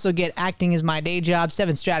you can also get Acting is My Day Job,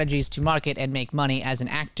 7 Strategies to Market and Make Money as an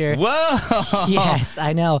Actor. Whoa! Yes,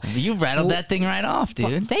 I know. You rattled that thing right off, dude.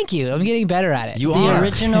 Well, thank you. I'm getting better at it. You The are.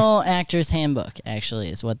 original actor's handbook, actually,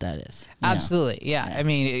 is what that is. You know. Absolutely, yeah. I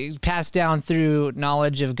mean, it's passed down through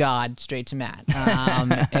knowledge of God straight to Matt.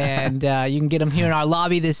 And you can get them here in our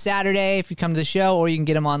lobby this Saturday if you come to the show, or you can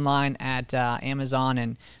get them online at Amazon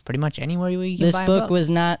and pretty much anywhere you can This buy a book was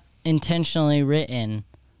not intentionally written,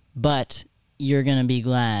 but you're going to be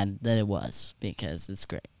glad that it was because it's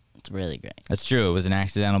great. It's really great. That's true. It was an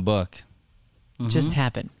accidental book. Just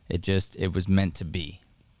happened. It was meant to be,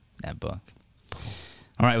 that book.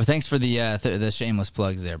 All right. Well, thanks for the shameless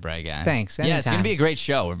plugs there, Brad guy. Thanks. Yeah, it's going to Anytime. be a great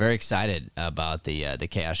show. We're very excited about the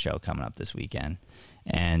Chaos show coming up this weekend.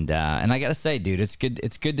 And I got to say, dude, it's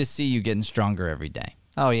good to see you getting stronger every day.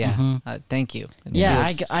 Oh, yeah. Thank you. It Yeah,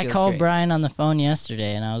 feels- I feels called great. Brian on the phone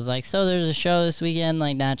yesterday, and I was like, so there's a show this weekend,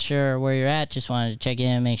 like not sure where you're at, just wanted to check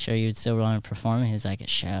in, make sure you'd still want to perform. He was like, a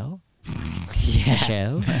show? A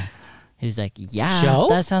show? He was like, yeah, Show?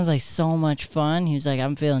 that sounds like so much fun. He was like,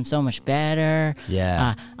 I'm feeling so much better.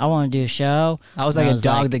 Yeah. I want to do a show. I was And like a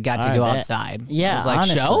dog that got to "All go right, bet." outside. Yeah, I was like,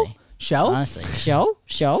 honestly. show? Show? Honestly,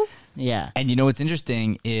 show? Yeah. And you know what's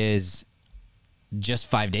interesting is just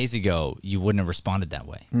 5 days ago, you wouldn't have responded that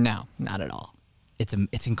way. No, not at all. It's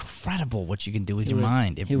incredible what you can do with your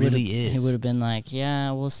mind. It He really would've- is. He would have been like,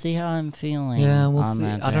 yeah, we'll see how I'm feeling. Yeah, we'll on see.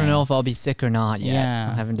 that I don't day." know if I'll be sick or not yet. Yeah,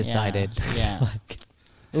 I haven't decided. Yeah.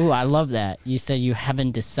 Ooh, I love that. You said you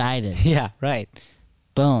haven't decided. Yeah, right.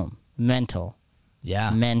 Boom. Mental. Yeah.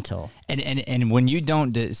 Mental. And when you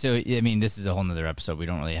don't, so I mean, this is a whole nother episode. We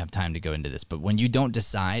don't really have time to go into this, but when you don't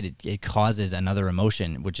decide, it causes another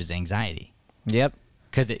emotion, which is anxiety, Yep.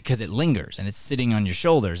 because it lingers and it's sitting on your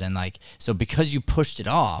shoulders, and like so because you pushed it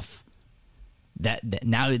off, that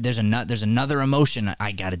now there's another emotion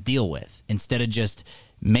I got to deal with instead of just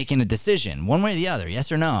making a decision one way or the other,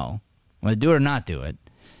 yes or no, I'm gonna do it or not do it.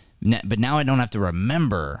 But now I don't have to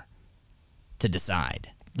remember to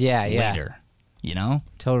decide Yeah, yeah. later. You know,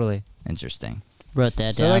 Totally. interesting. Wrote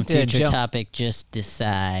that So I down. like to Future jump- topic, just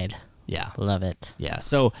decide. Yeah. Love it. Yeah,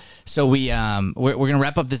 so we're gonna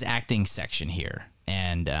wrap up this acting section here,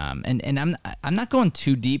 and I'm not going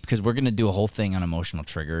too deep because we're gonna do a whole thing on emotional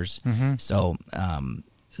triggers. So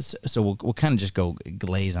we'll kind of just go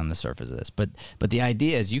glaze on the surface of this, but the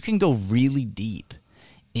idea is you can go really deep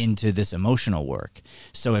into this emotional work.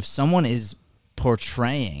 So if someone is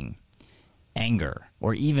portraying anger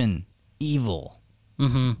or even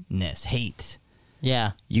evilness, hate,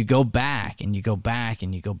 Yeah. you go back and you go back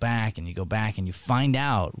and you go back and you go back and you find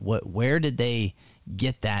out where did they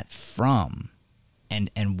get that from,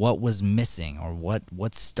 and what was missing, or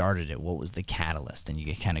what started it, what was the catalyst, and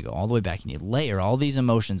you kind of go all the way back and you layer all these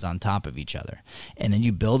emotions on top of each other, and then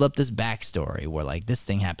you build up this backstory where like this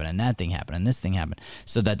thing happened and that thing happened and this thing happened,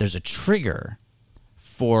 so that there's a trigger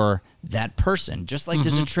for that person, just like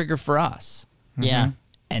there's a trigger for us. Yeah.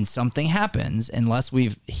 And something happens unless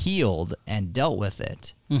we've healed and dealt with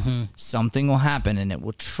it. Something will happen and it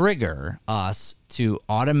will trigger us to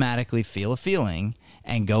automatically feel a feeling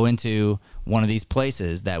and go into one of these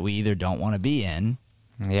places that we either don't want to be in,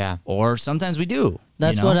 Yeah. or sometimes we do.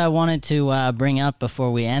 That's you know? what I wanted to bring up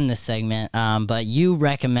before we end this segment. But you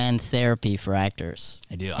recommend therapy for actors.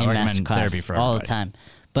 I do. I in recommend masterclass therapy for all the everybody. time.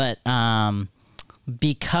 But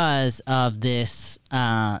because of this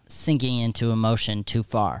sinking into emotion too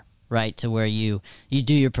far, right? To where you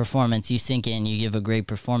do your performance, you sink in, you give a great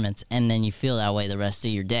performance, and then you feel that way the rest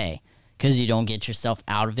of your day because you don't get yourself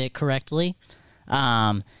out of it correctly.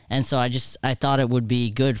 And so I thought it would be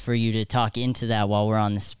good for you to talk into that while we're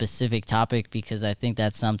on this specific topic, because I think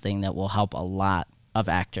that's something that will help a lot of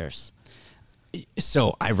actors.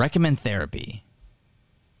 So I recommend therapy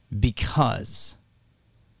because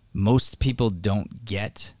most people don't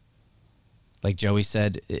get, like Joey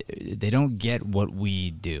said, they don't get what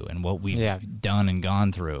we do and what we've done and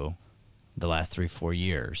gone through the last 3-4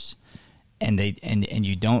 years. And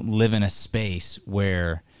you don't live in a space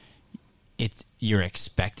where you're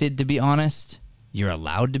expected to be honest, you're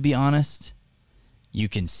allowed to be honest, you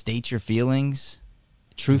can state your feelings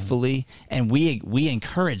truthfully, and we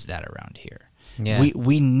encourage that around here. Yeah.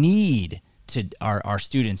 We need our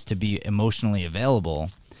students to be emotionally available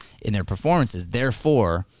in their performances.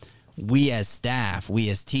 Therefore, we as staff, we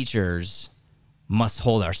as teachers must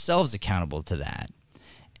hold ourselves accountable to that.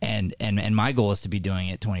 And my goal is to be doing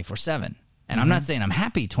it 24/7. And I'm not saying I'm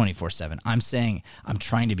happy 24/7. I'm saying I'm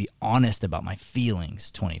trying to be honest about my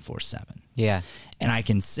feelings 24/7. Yeah. And I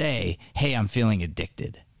can say, hey, I'm feeling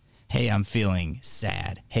addicted. Hey, I'm feeling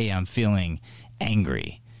sad. Hey, I'm feeling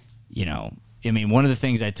angry. You know, I mean, one of the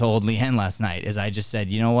things I told Leanne last night is I just said,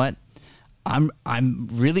 you know what? I'm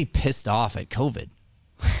really pissed off at COVID.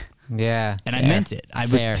 Yeah. And I meant it. I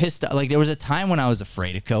was Fair. pissed. Like, there was a time when I was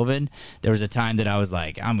afraid of COVID. There was a time that I was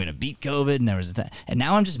like, I'm going to beat COVID. And there was a time, and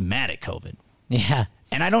now I'm just mad at COVID. Yeah.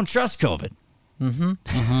 And I don't trust COVID.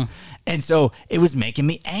 And so it was making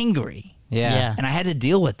me angry. Yeah. Yeah. And I had to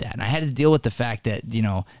deal with that. And I had to deal with the fact that, you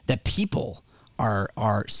know, that people are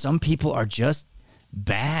some people are just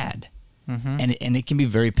bad. And it can be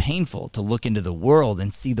very painful to look into the world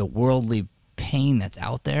and see the worldly pain that's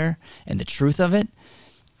out there and the truth of it.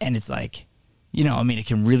 And it's like, you know, I mean, it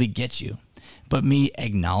can really get you. But me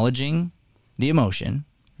acknowledging the emotion,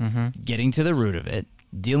 getting to the root of it,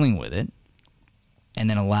 dealing with it, and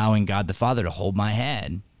then allowing God the Father to hold my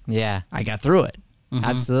head, Yeah. I got through it,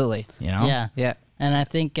 Absolutely. you know? Yeah. Yeah. And I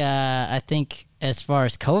think as far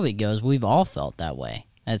as COVID goes, we've all felt that way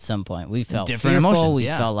at some point. We felt Different fearful. emotions, We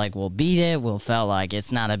yeah. felt like we'll beat it. We felt like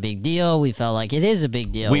it's not a big deal. We felt like it is a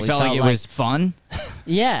big deal. We felt like it was fun.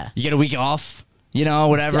 Yeah. You get a week off, you know,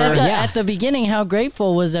 whatever. At the beginning, how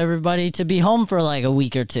grateful was everybody to be home for like a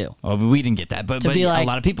week or two? Well, we didn't get that, but be like, a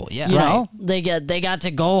lot of people, yeah. You know, they got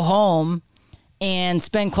to go home and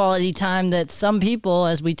spend quality time that some people,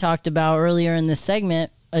 as we talked about earlier in this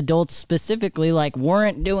segment, adults specifically, like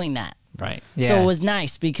weren't doing that. Right. Yeah. So it was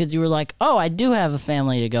nice because you were like, oh, I do have a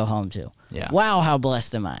family to go home to. Yeah. Wow, how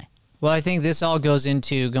blessed am I? Well, I think this all goes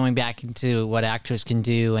into going back into what actors can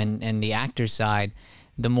do and the actor side.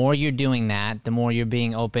 The more you're doing that, the more you're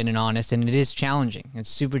being open and honest, and it is challenging. It's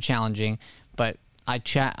super challenging, but I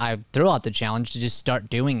throw out the challenge to just start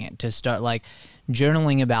doing it, to start like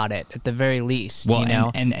journaling about it at the very least. Well, you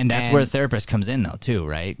know, and that's where a therapist comes in, though, too,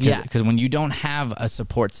 right? Yeah. Because when you don't have a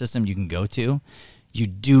support system you can go to, you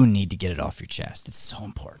do need to get it off your chest. It's so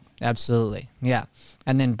important. Absolutely. Yeah.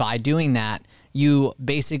 And then by doing that, you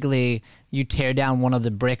basically you tear down one of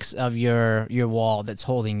the bricks of your wall that's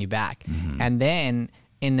holding you back. And then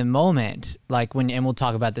in the moment, like and we'll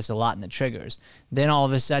talk about this a lot in the triggers, then all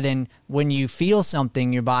of a sudden when you feel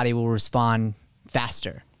something, your body will respond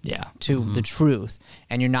faster Yeah. to the truth,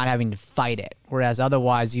 and you're not having to fight it. Whereas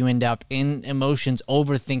otherwise you end up in emotions,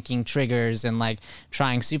 overthinking triggers and like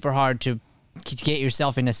trying super hard to get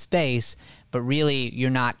yourself in a space, but really you're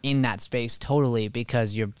not in that space totally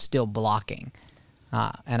because you're still blocking.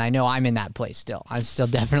 And I know I'm in that place still. I'm still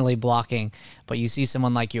definitely blocking, but you see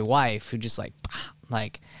someone like your wife who just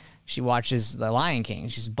like she watches The Lion King,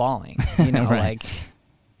 she's bawling, you know, Right. like,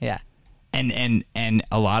 yeah. And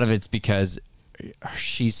a lot of it's because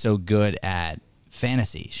she's so good at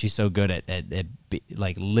fantasy. She's so good at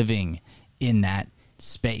like living in that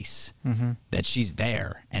space that she's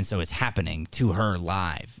there, and so it's happening to her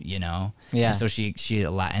live, you know. Yeah. And so she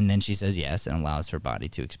and then she says yes and allows her body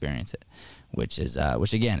to experience it, which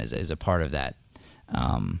again is a part of that,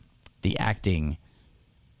 the acting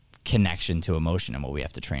connection to emotion, and what we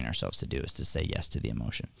have to train ourselves to do is to say yes to the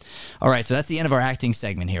emotion. All right, so that's the end of our acting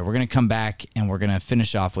segment here. We're going to come back and we're going to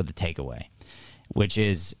finish off with the takeaway, which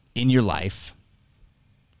is in your life,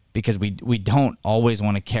 because we don't always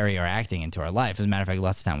want to carry our acting into our life. As a matter of fact,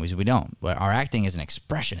 lots of times we don't. But our acting is an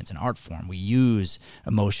expression. It's an art form. We use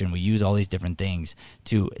emotion. We use all these different things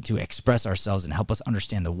to express ourselves and help us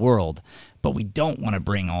understand the world. But we don't want to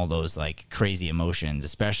bring all those like crazy emotions,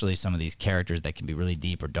 especially some of these characters that can be really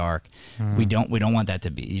deep or dark. We don't want that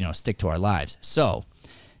to be, you know, stick to our lives. So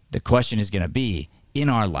the question is going to be, in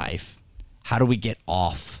our life, how do we get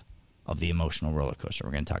off of the emotional roller coaster?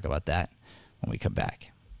 We're going to talk about that when we come back.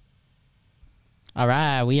 All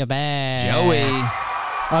right, we are back. Joey.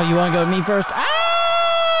 Oh, you want to go with me first?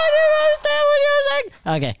 I didn't understand what you were saying.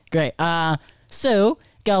 Okay, great. So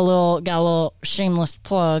got a little shameless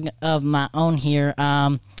plug of my own here.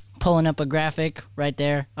 Pulling up a graphic right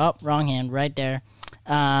there. Oh, wrong hand, right there.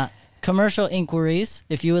 Commercial inquiries.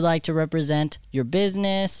 If you would like to represent your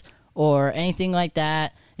business or anything like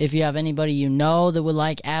that, if you have anybody you know that would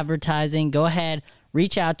like advertising, go ahead.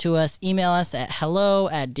 Reach out to us, email us at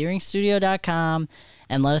hello@deeringstudio.com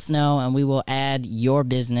and let us know, and we will add your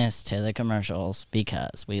business to the commercials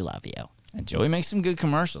because we love you. And Joey makes some good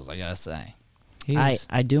commercials, I gotta say.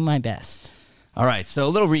 I do my best. All right, so a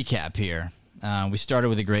little recap here. we started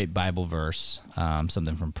with a great Bible verse,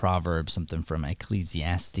 something from Proverbs, something from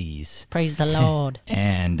Ecclesiastes, Praise the Lord.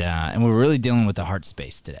 and we're really dealing with the heart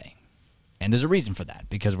space today. And there's a reason for that,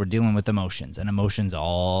 because we're dealing with emotions, and emotions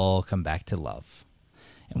all come back to love.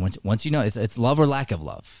 And once you know, it's love or lack of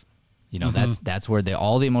love. You know, that's where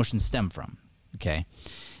all the emotions stem from. Okay,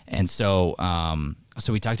 and so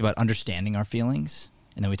we talked about understanding our feelings,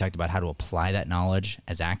 and then we talked about how to apply that knowledge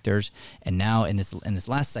as actors. And now in this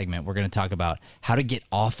last segment, we're going to talk about how to get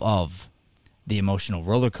off of the emotional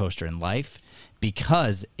roller coaster in life,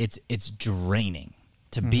 because it's draining.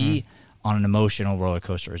 To be on an emotional roller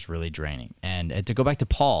coaster is really draining. And to go back to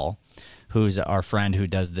Paul, who's our friend who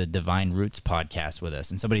does the Divine Roots podcast with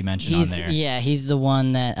us, and somebody mentioned on there. Yeah, he's the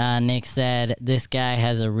one that Nick said, this guy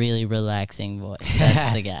has a really relaxing voice.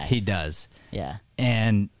 That's the guy. He does. Yeah.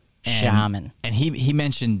 And Shaman. And he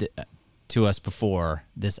mentioned to us before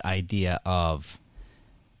this idea of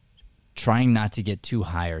trying not to get too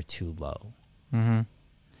high or too low. Mm-hmm.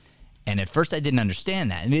 And at first I didn't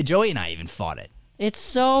understand that. I mean, Joey and I even fought it. It's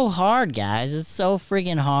so hard, guys. It's so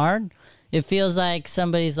friggin' hard. It feels like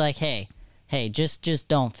somebody's like, hey, just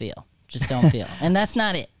don't feel. Just don't feel. And that's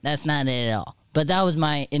not it. That's not it at all. But that was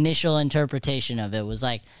my initial interpretation of it, was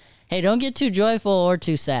like, hey, don't get too joyful or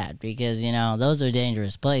too sad, because, you know, those are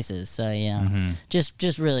dangerous places. So, you know,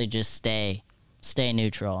 just really just stay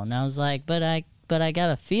neutral. And I was like, but I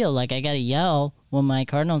gotta feel like I gotta yell when my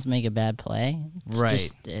Cardinals make a bad play. It's Right.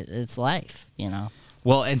 just, it's life, you know.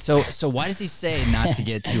 Well, and so why does he say not to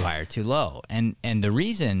get too high or too low? And the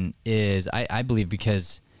reason is, I believe,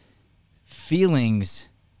 because feelings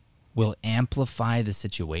will amplify the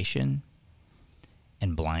situation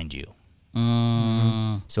and blind you.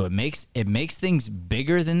 So it makes things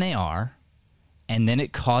bigger than they are, and then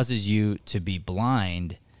it causes you to be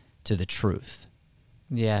blind to the truth.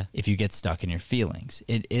 Yeah. If you get stuck in your feelings,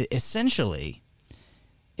 it essentially,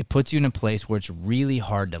 it puts you in a place where it's really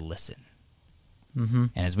hard to listen.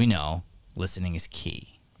 And as we know, listening is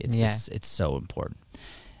key. It's so important.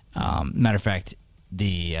 Matter of fact,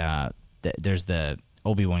 there's the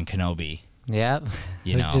Obi-Wan Kenobi. Yep.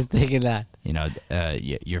 You I was know. just thinking that. You know,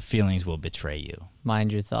 your feelings will betray you.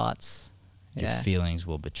 Mind your thoughts. Your Yeah. feelings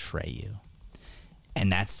will betray you.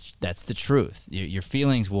 And that's the truth. Your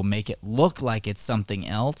feelings will make it look like it's something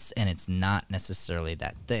else, and it's not necessarily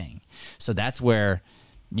that thing. So that's where,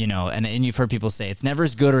 you know, and you've heard people say it's never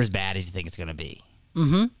as good or as bad as you think it's going to be.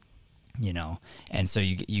 Mm-hmm. You know, and so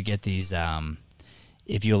you get these,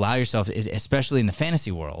 if you allow yourself, especially in the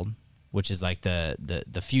fantasy world, which is like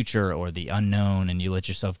the future or the unknown, and you let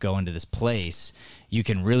yourself go into this place, you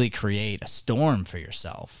can really create a storm for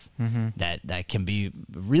yourself that can be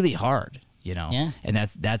really hard, you know? Yeah. And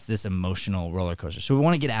that's this emotional roller coaster. So we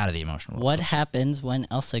want to get out of the emotional roller What coaster. happens when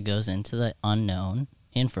Elsa goes into the unknown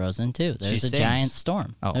in Frozen 2? There's a sings. giant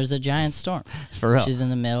storm. Oh. There's a giant storm. For real. She's in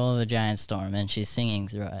the middle of a giant storm, and she's singing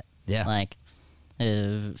through it. Yeah. Like,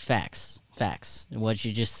 facts. What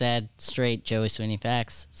you just said, straight Joey Sweeney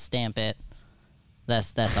facts. Stamp it.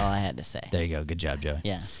 That's all I had to say. There you go. Good job, Joey.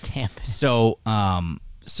 Yeah. Stamp it. So,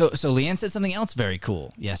 so Leanne said something else very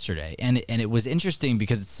cool yesterday, and it was interesting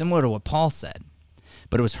because it's similar to what Paul said,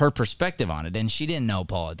 but it was her perspective on it, and she didn't know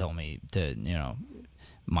Paul had told me to, you know,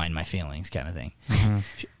 mind my feelings kind of thing.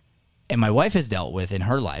 And my wife has dealt with in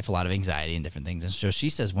her life a lot of anxiety and different things, and so she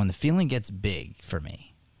says when the feeling gets big for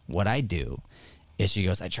me, what I do is, she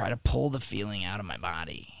goes, I try to pull the feeling out of my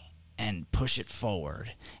body and push it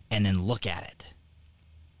forward, and then look at it.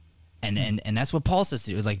 And that's what Paul says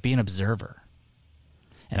to do, is like be an observer.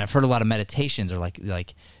 And I've heard a lot of meditations are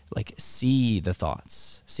like see the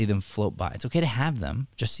thoughts, see them float by. It's okay to have them,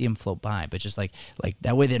 just see them float by, but just like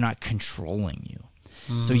that way they're not controlling you.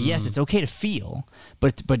 So yes, it's okay to feel,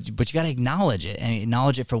 but you got to acknowledge it, and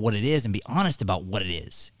acknowledge it for what it is, and be honest about what it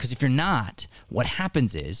is. Because if you're not, what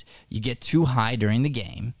happens is you get too high during the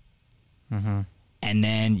game, and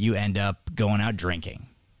then you end up going out drinking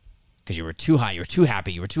because you were too high, you were too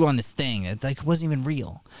happy, you were too on this thing that like wasn't even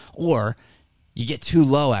real, or you get too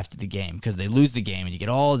low after the game because they lose the game, and you get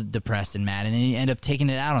all depressed and mad, and then you end up taking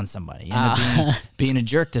it out on somebody. You end up being a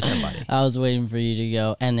jerk to somebody. I was waiting for you to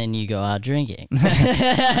go, and then you go out drinking.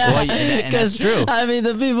 Well, and that's true. I mean,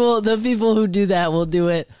 the people who do that will do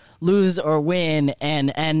it, lose or win,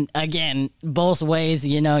 and again, both ways.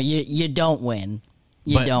 You know, you don't win.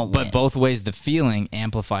 You don't win. But both ways, the feeling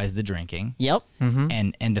amplifies the drinking. Yep.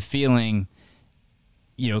 And the feeling,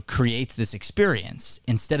 you know, creates this experience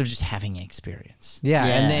instead of just having an experience. Yeah,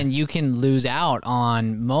 Yeah. and then you can lose out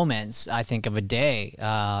on moments, I think, of a day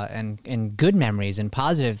and good memories and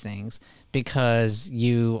positive things because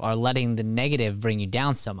you are letting the negative bring you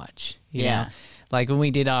down so much. You Yeah. know? Like when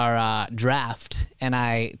we did our draft, and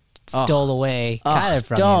I stole away Oh, Kyler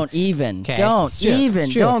from don't you. even. 'Kay, Don't it's true, even.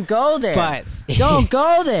 it's true. Don't go there. But- don't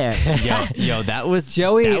go there. Yo, that was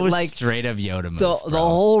Joey, That was like, straight up Yoda move. The bro.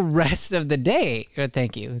 whole rest of the day.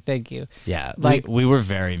 Thank you. Yeah, like- we were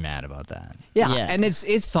very mad about that. Yeah, Yeah. and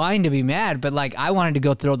it's fine to be mad, but like I wanted to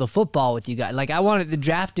go throw the football with you guys. Like I wanted the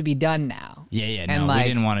draft to be done now. Yeah, And, no, like- we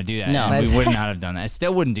didn't want to do that. No. and we Let's- would not have done that. I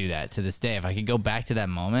still wouldn't do that to this day. If I could go back to that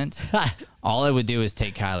moment, all I would do is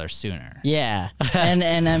take Kyler sooner, Yeah, and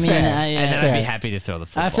I mean, Fair. and then I'd be happy to throw the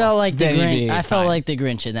football. I felt like the Then you'd Grinch. be I felt fine. like the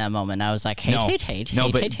Grinch in that moment. I was like, hate, no, hate,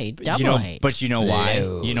 no, but, double you know, hate. But you know why?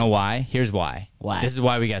 You know why? Here's why. Why? This is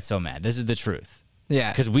why we got so mad. This is the truth.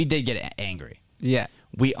 Yeah, Because we did get angry. yeah,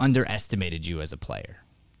 We underestimated you as a player.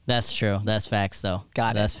 That's true. That's facts, though.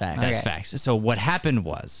 Got it. That's facts. That's Okay. facts. So what happened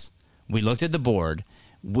was, we looked at the board.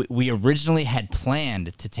 We originally had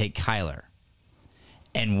planned to take Kyler,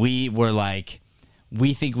 and we were like,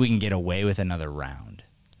 we think we can get away with another round.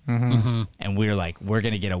 And we were like, we're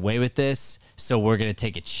gonna get away with this, so we're gonna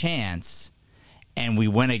take a chance. And we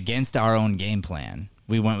went against our own game plan.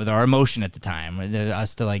 We went with our emotion at the time,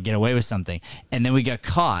 us to like get away with something, and then we got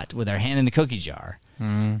caught with our hand in the cookie jar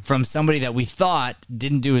from somebody that we thought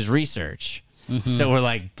didn't do his research. So we're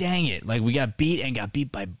like, dang it! Like we got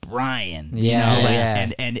beat by Brian. You Yeah, know? Like, yeah.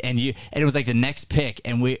 And it was like the next pick,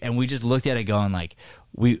 and we just looked at it going like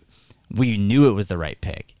we knew it was the right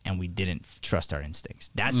pick, and we didn't trust our instincts.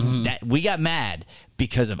 That's that we got mad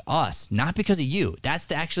because of us, not because of you. That's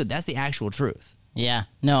the actual truth. Yeah.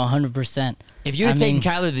 No, 100%. If you had taken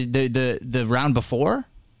Kyler the round before,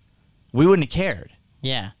 we wouldn't have cared.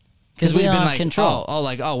 Yeah. Because we we'd have don't been have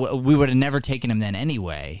like, control. we would have never taken him then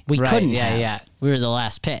anyway. We Right, couldn't yeah, have. yeah. We were the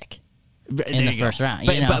last pick. There in the you go. first round,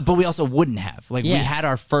 But, you know? but we also wouldn't have. Like we Yeah. had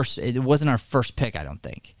our first. It wasn't our first pick, I don't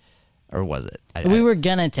think, or was it? We were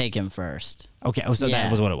going to take him first. Okay, so Yeah.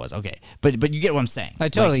 that was what it was. Okay, but you get what I'm saying. I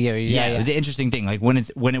totally Like, get what you- yeah, It yeah. was an interesting thing. Like when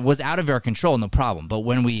it was out of our control, no problem. But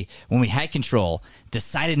when we had control,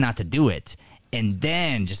 decided not to do it, and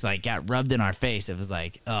then just like got rubbed in our face, it was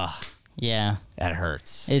like, ugh, Yeah. that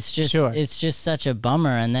hurts. It's just Sure. it's just such a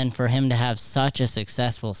bummer, and then for him to have such a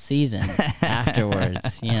successful season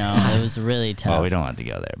afterwards, it was really tough. Well, we don't want to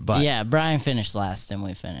go there, but Yeah, Brian finished last, and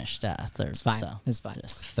we finished third. it's fine. So It's fine.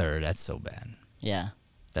 just- third, that's so bad. yeah,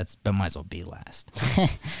 But might as well be last.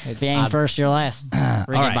 if you ain't first, you're last. Ring All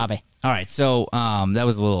it, right, Bobby. All right, so that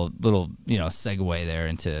was a little segue there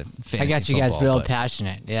into fantasy I got you guys football, real but-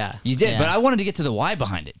 passionate. Yeah. You did, Yeah. but I wanted to get to the why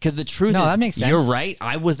behind it because the truth No, is, that makes sense. you're right.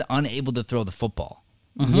 I was unable to throw the football.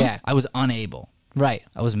 Yeah. I was unable. Right.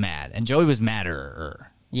 I was mad, and Joey was madder.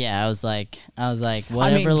 Yeah, I was like, I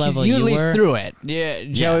whatever mean, 'cause level you you at least were. threw it. Yeah.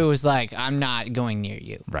 Joey was like, "I'm not going near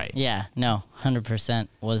you." Right. Yeah, no, 100%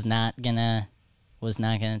 was not gonna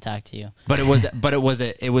talk to you. But it was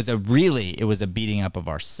a beating up of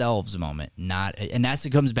ourselves moment, not, and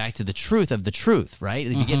it comes back to the truth of the truth, right?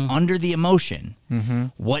 Like you get under the emotion.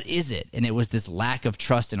 What is it? And it was this lack of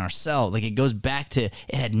trust in ourselves. Like it goes back to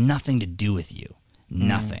it had nothing to do with you,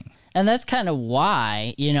 nothing. And that's kind of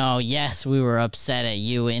why, yes, we were upset at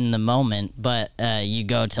you in the moment, but you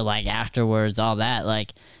go to like afterwards, all that,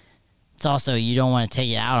 like, it's also, you don't want to take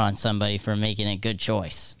it out on somebody for making a good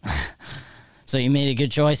choice. So you made a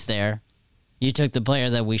good choice there. You took the player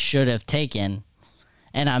that we should have taken,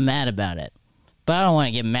 and I'm mad about it. But I don't want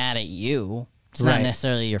to get mad at you. It's not Right.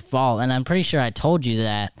 necessarily your fault. And I'm pretty sure I told you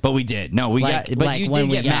that. But we did. No, we Like, got. But like you when did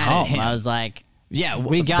we get got mad home, at him. I was like, Yeah,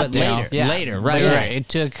 We got but there. later. Yeah. Later, right? Later. Right. It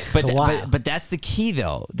took But, a while. but that's the key,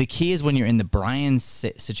 though. The key is when you're in the Brian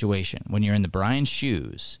situation, when you're in the Brian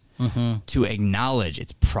shoes, to acknowledge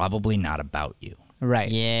it's probably not about you. right.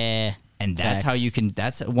 yeah. And that's Facts. how you can.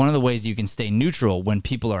 That's one of the ways you can stay neutral when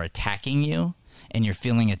people are attacking you and you're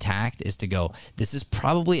feeling attacked. Is to go, this is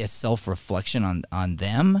probably a self-reflection on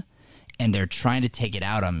them, and they're trying to take it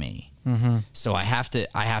out on me. So I have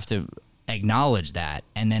to acknowledge that,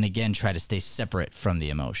 and then again try to stay separate from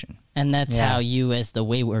the emotion. And that's Yeah. how you, as the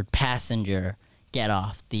wayward passenger, get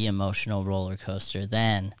off the emotional roller coaster.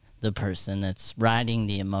 Then the person that's riding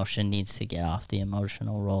the emotion needs to get off the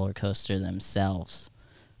emotional roller coaster themselves.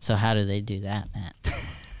 So how do they do that, Matt?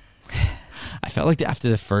 I felt like after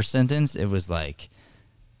the first sentence, it was like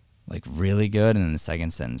really good, and then the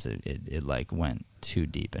second sentence, it like went too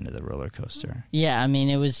deep into the roller coaster. Yeah, I mean,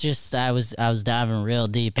 it was just I was diving real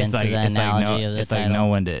deep into the analogy of the it's title.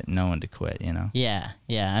 like no one to quit, you know. Yeah.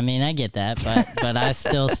 I mean, I get that, but I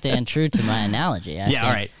still stand true to my analogy. I Yeah, all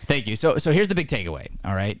think- right. Thank you. So here's the big takeaway.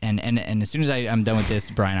 All right, and as soon as I'm done with this,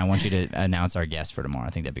 Brian, I want you to announce our guest for tomorrow.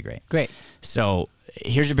 I think that'd be great. Great. So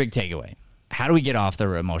here's your big takeaway. How do we get off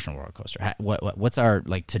the emotional roller coaster? What's our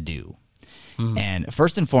to do? And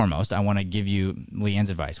first and foremost, I want to give you Leanne's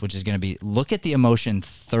advice, which is going to be look at the emotion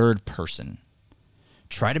third person.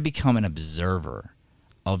 Try to become an observer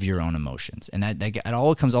of your own emotions, and that it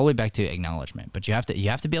all comes all the way back to acknowledgement. But you have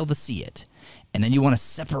to be able to see it, and then you want to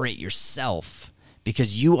separate yourself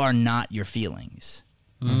because you are not your feelings.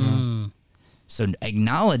 So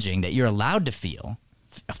acknowledging that you're allowed to feel,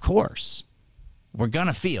 of course, we're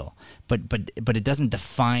gonna feel, but it doesn't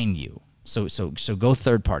define you. So go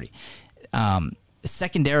third party.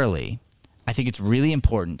 Secondarily, I think it's really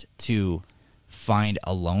important to find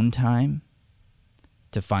alone time,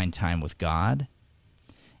 to find time with God,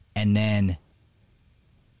 and then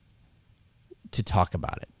to talk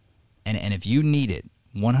about it. And if you need it,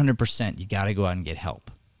 100%, you got to go out and get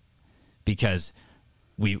help, because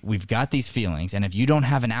we've got these feelings, and if you don't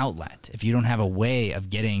have an outlet, if you don't have a way of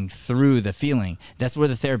getting through the feeling, that's where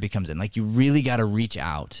the therapy comes in. Like, you really got to reach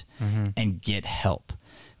out and get help,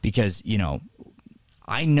 because,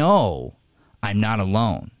 I know I'm not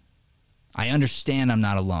alone. I understand I'm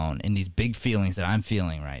not alone in these big feelings that I'm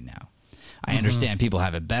feeling right now. I understand people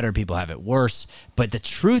have it better, people have it worse, but the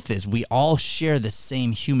truth is we all share the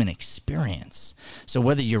same human experience. So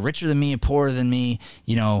whether you're richer than me or poorer than me,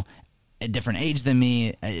 a different age than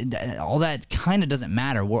me, all that kind of doesn't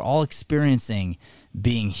matter. We're all experiencing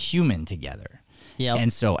being human together. Yep.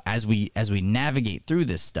 And so as we navigate through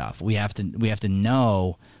this stuff, we have to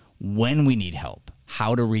know when we need help,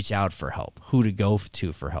 how to reach out for help, who to go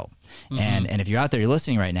to for help. And if you're out there, you're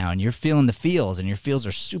listening right now, and you're feeling the feels, and your feels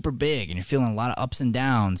are super big, and you're feeling a lot of ups and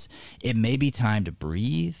downs, it may be time to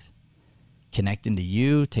breathe, connect into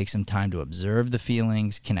you, take some time to observe the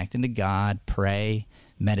feelings, connect into God, pray,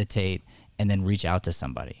 meditate, and then reach out to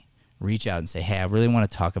somebody. Reach out and say, hey, I really want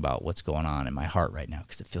to talk about what's going on in my heart right now,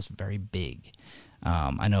 because it feels very big.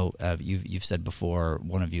 I know you've said before,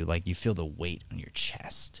 one of you, like, you feel the weight on your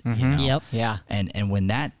chest. Yep. Yeah. And when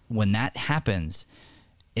that happens,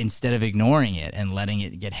 instead of ignoring it and letting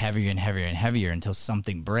it get heavier and heavier and heavier until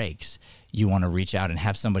something breaks, you want to reach out and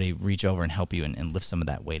have somebody reach over and help you and lift some of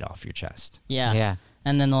that weight off your chest. Yeah. Yeah.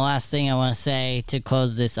 And then the last thing I want to say to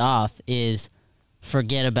close this off is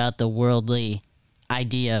forget about the worldly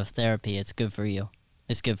idea of therapy. It's good for you.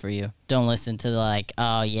 It's good for you. Don't listen to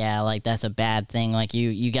oh yeah, like that's a bad thing. Like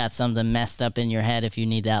you got something messed up in your head if you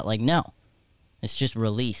need that. Like, no, it's just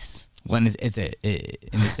release. When it's in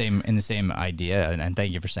the same idea, and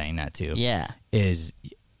thank you for saying that too. Yeah. Is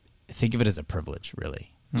think of it as a privilege,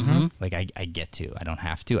 really. Like I get to. I don't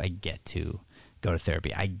have to. I get to go to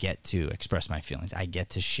therapy. I get to express my feelings. I get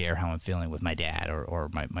to share how I'm feeling with my dad or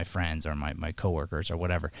my friends or my coworkers or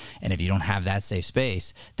whatever. And if you don't have that safe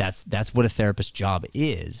space, that's what a therapist's job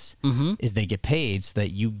is they get paid so that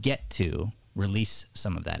you get to release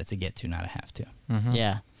some of that. It's a get to, not a have to.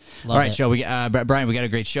 Yeah. All right, show. Brian, we got a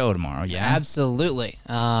great show tomorrow. Yeah, Absolutely.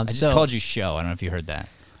 I just called you show. I don't know if you heard that. I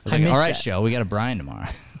was I like, all missed right, that. show. We got a Brian tomorrow.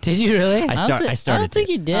 Did you really? I started. I don't think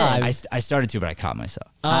to. you did. I started to, but I caught myself.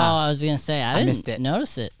 I was gonna say I didn't missed it.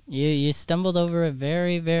 notice it. You stumbled over it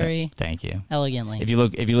very, very Thank you. elegantly. If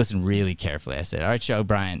you listen really carefully, I said, "All right, show,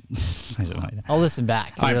 Brian." I'll listen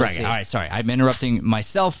back. All right, Brian. All right, sorry, I'm interrupting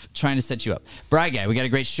myself, trying to set you up. Brian, guy, we got a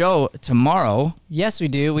great show tomorrow. Yes, we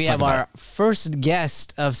do. We Let's have talk about our first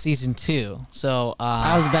guest of season 2. So,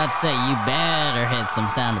 I was about to say you better hit some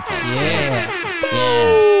sound effects. yeah.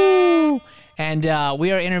 Yeah. And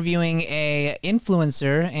we are interviewing a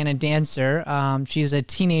influencer and a dancer. She's a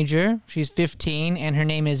teenager. She's 15, and her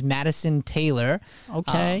name is Madison Taylor.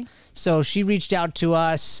 Okay. So she reached out to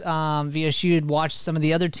us via she had watched some of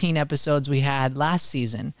the other teen episodes we had last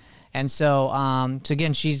season. And so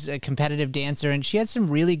again, she's a competitive dancer, and she had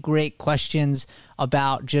some really great questions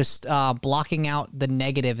about just blocking out the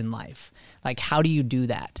negative in life. Like, how do you do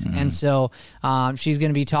that? And so she's going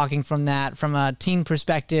to be talking from that, from a teen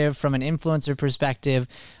perspective, from an influencer perspective,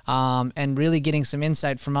 and really getting some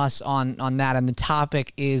insight from us on that. And the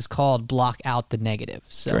topic is called Block Out the Negative.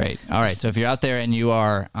 So Great. All right. So if you're out there and you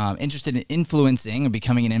are interested in influencing or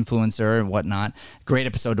becoming an influencer and whatnot, great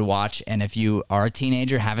episode to watch. And if you are a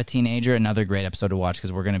teenager, have a teenager, another great episode to watch,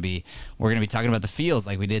 because we're gonna be talking about the feels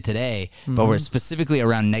like we did today, but we're specifically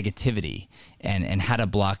around negativity and how to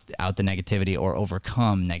block out the negativity or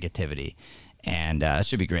overcome negativity. And that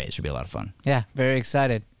should be great. It should be a lot of fun. Yeah, very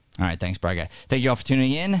excited. All right. Thanks, Brian. Thank you all for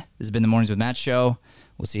tuning in. This has been the Mornings with Matt show.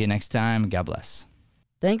 We'll see you next time. God bless.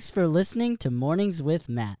 Thanks for listening to Mornings with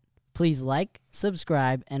Matt. Please like,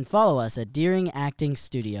 subscribe, and follow us at Deering Acting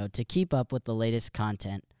Studio to keep up with the latest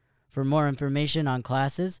content. For more information on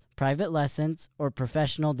classes, private lessons, or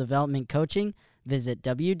professional development coaching, visit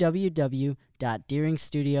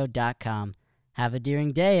www.deeringstudio.com. Have a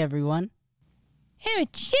Deering day, everyone. Have a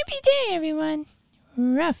chippy day, everyone.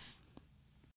 Rough.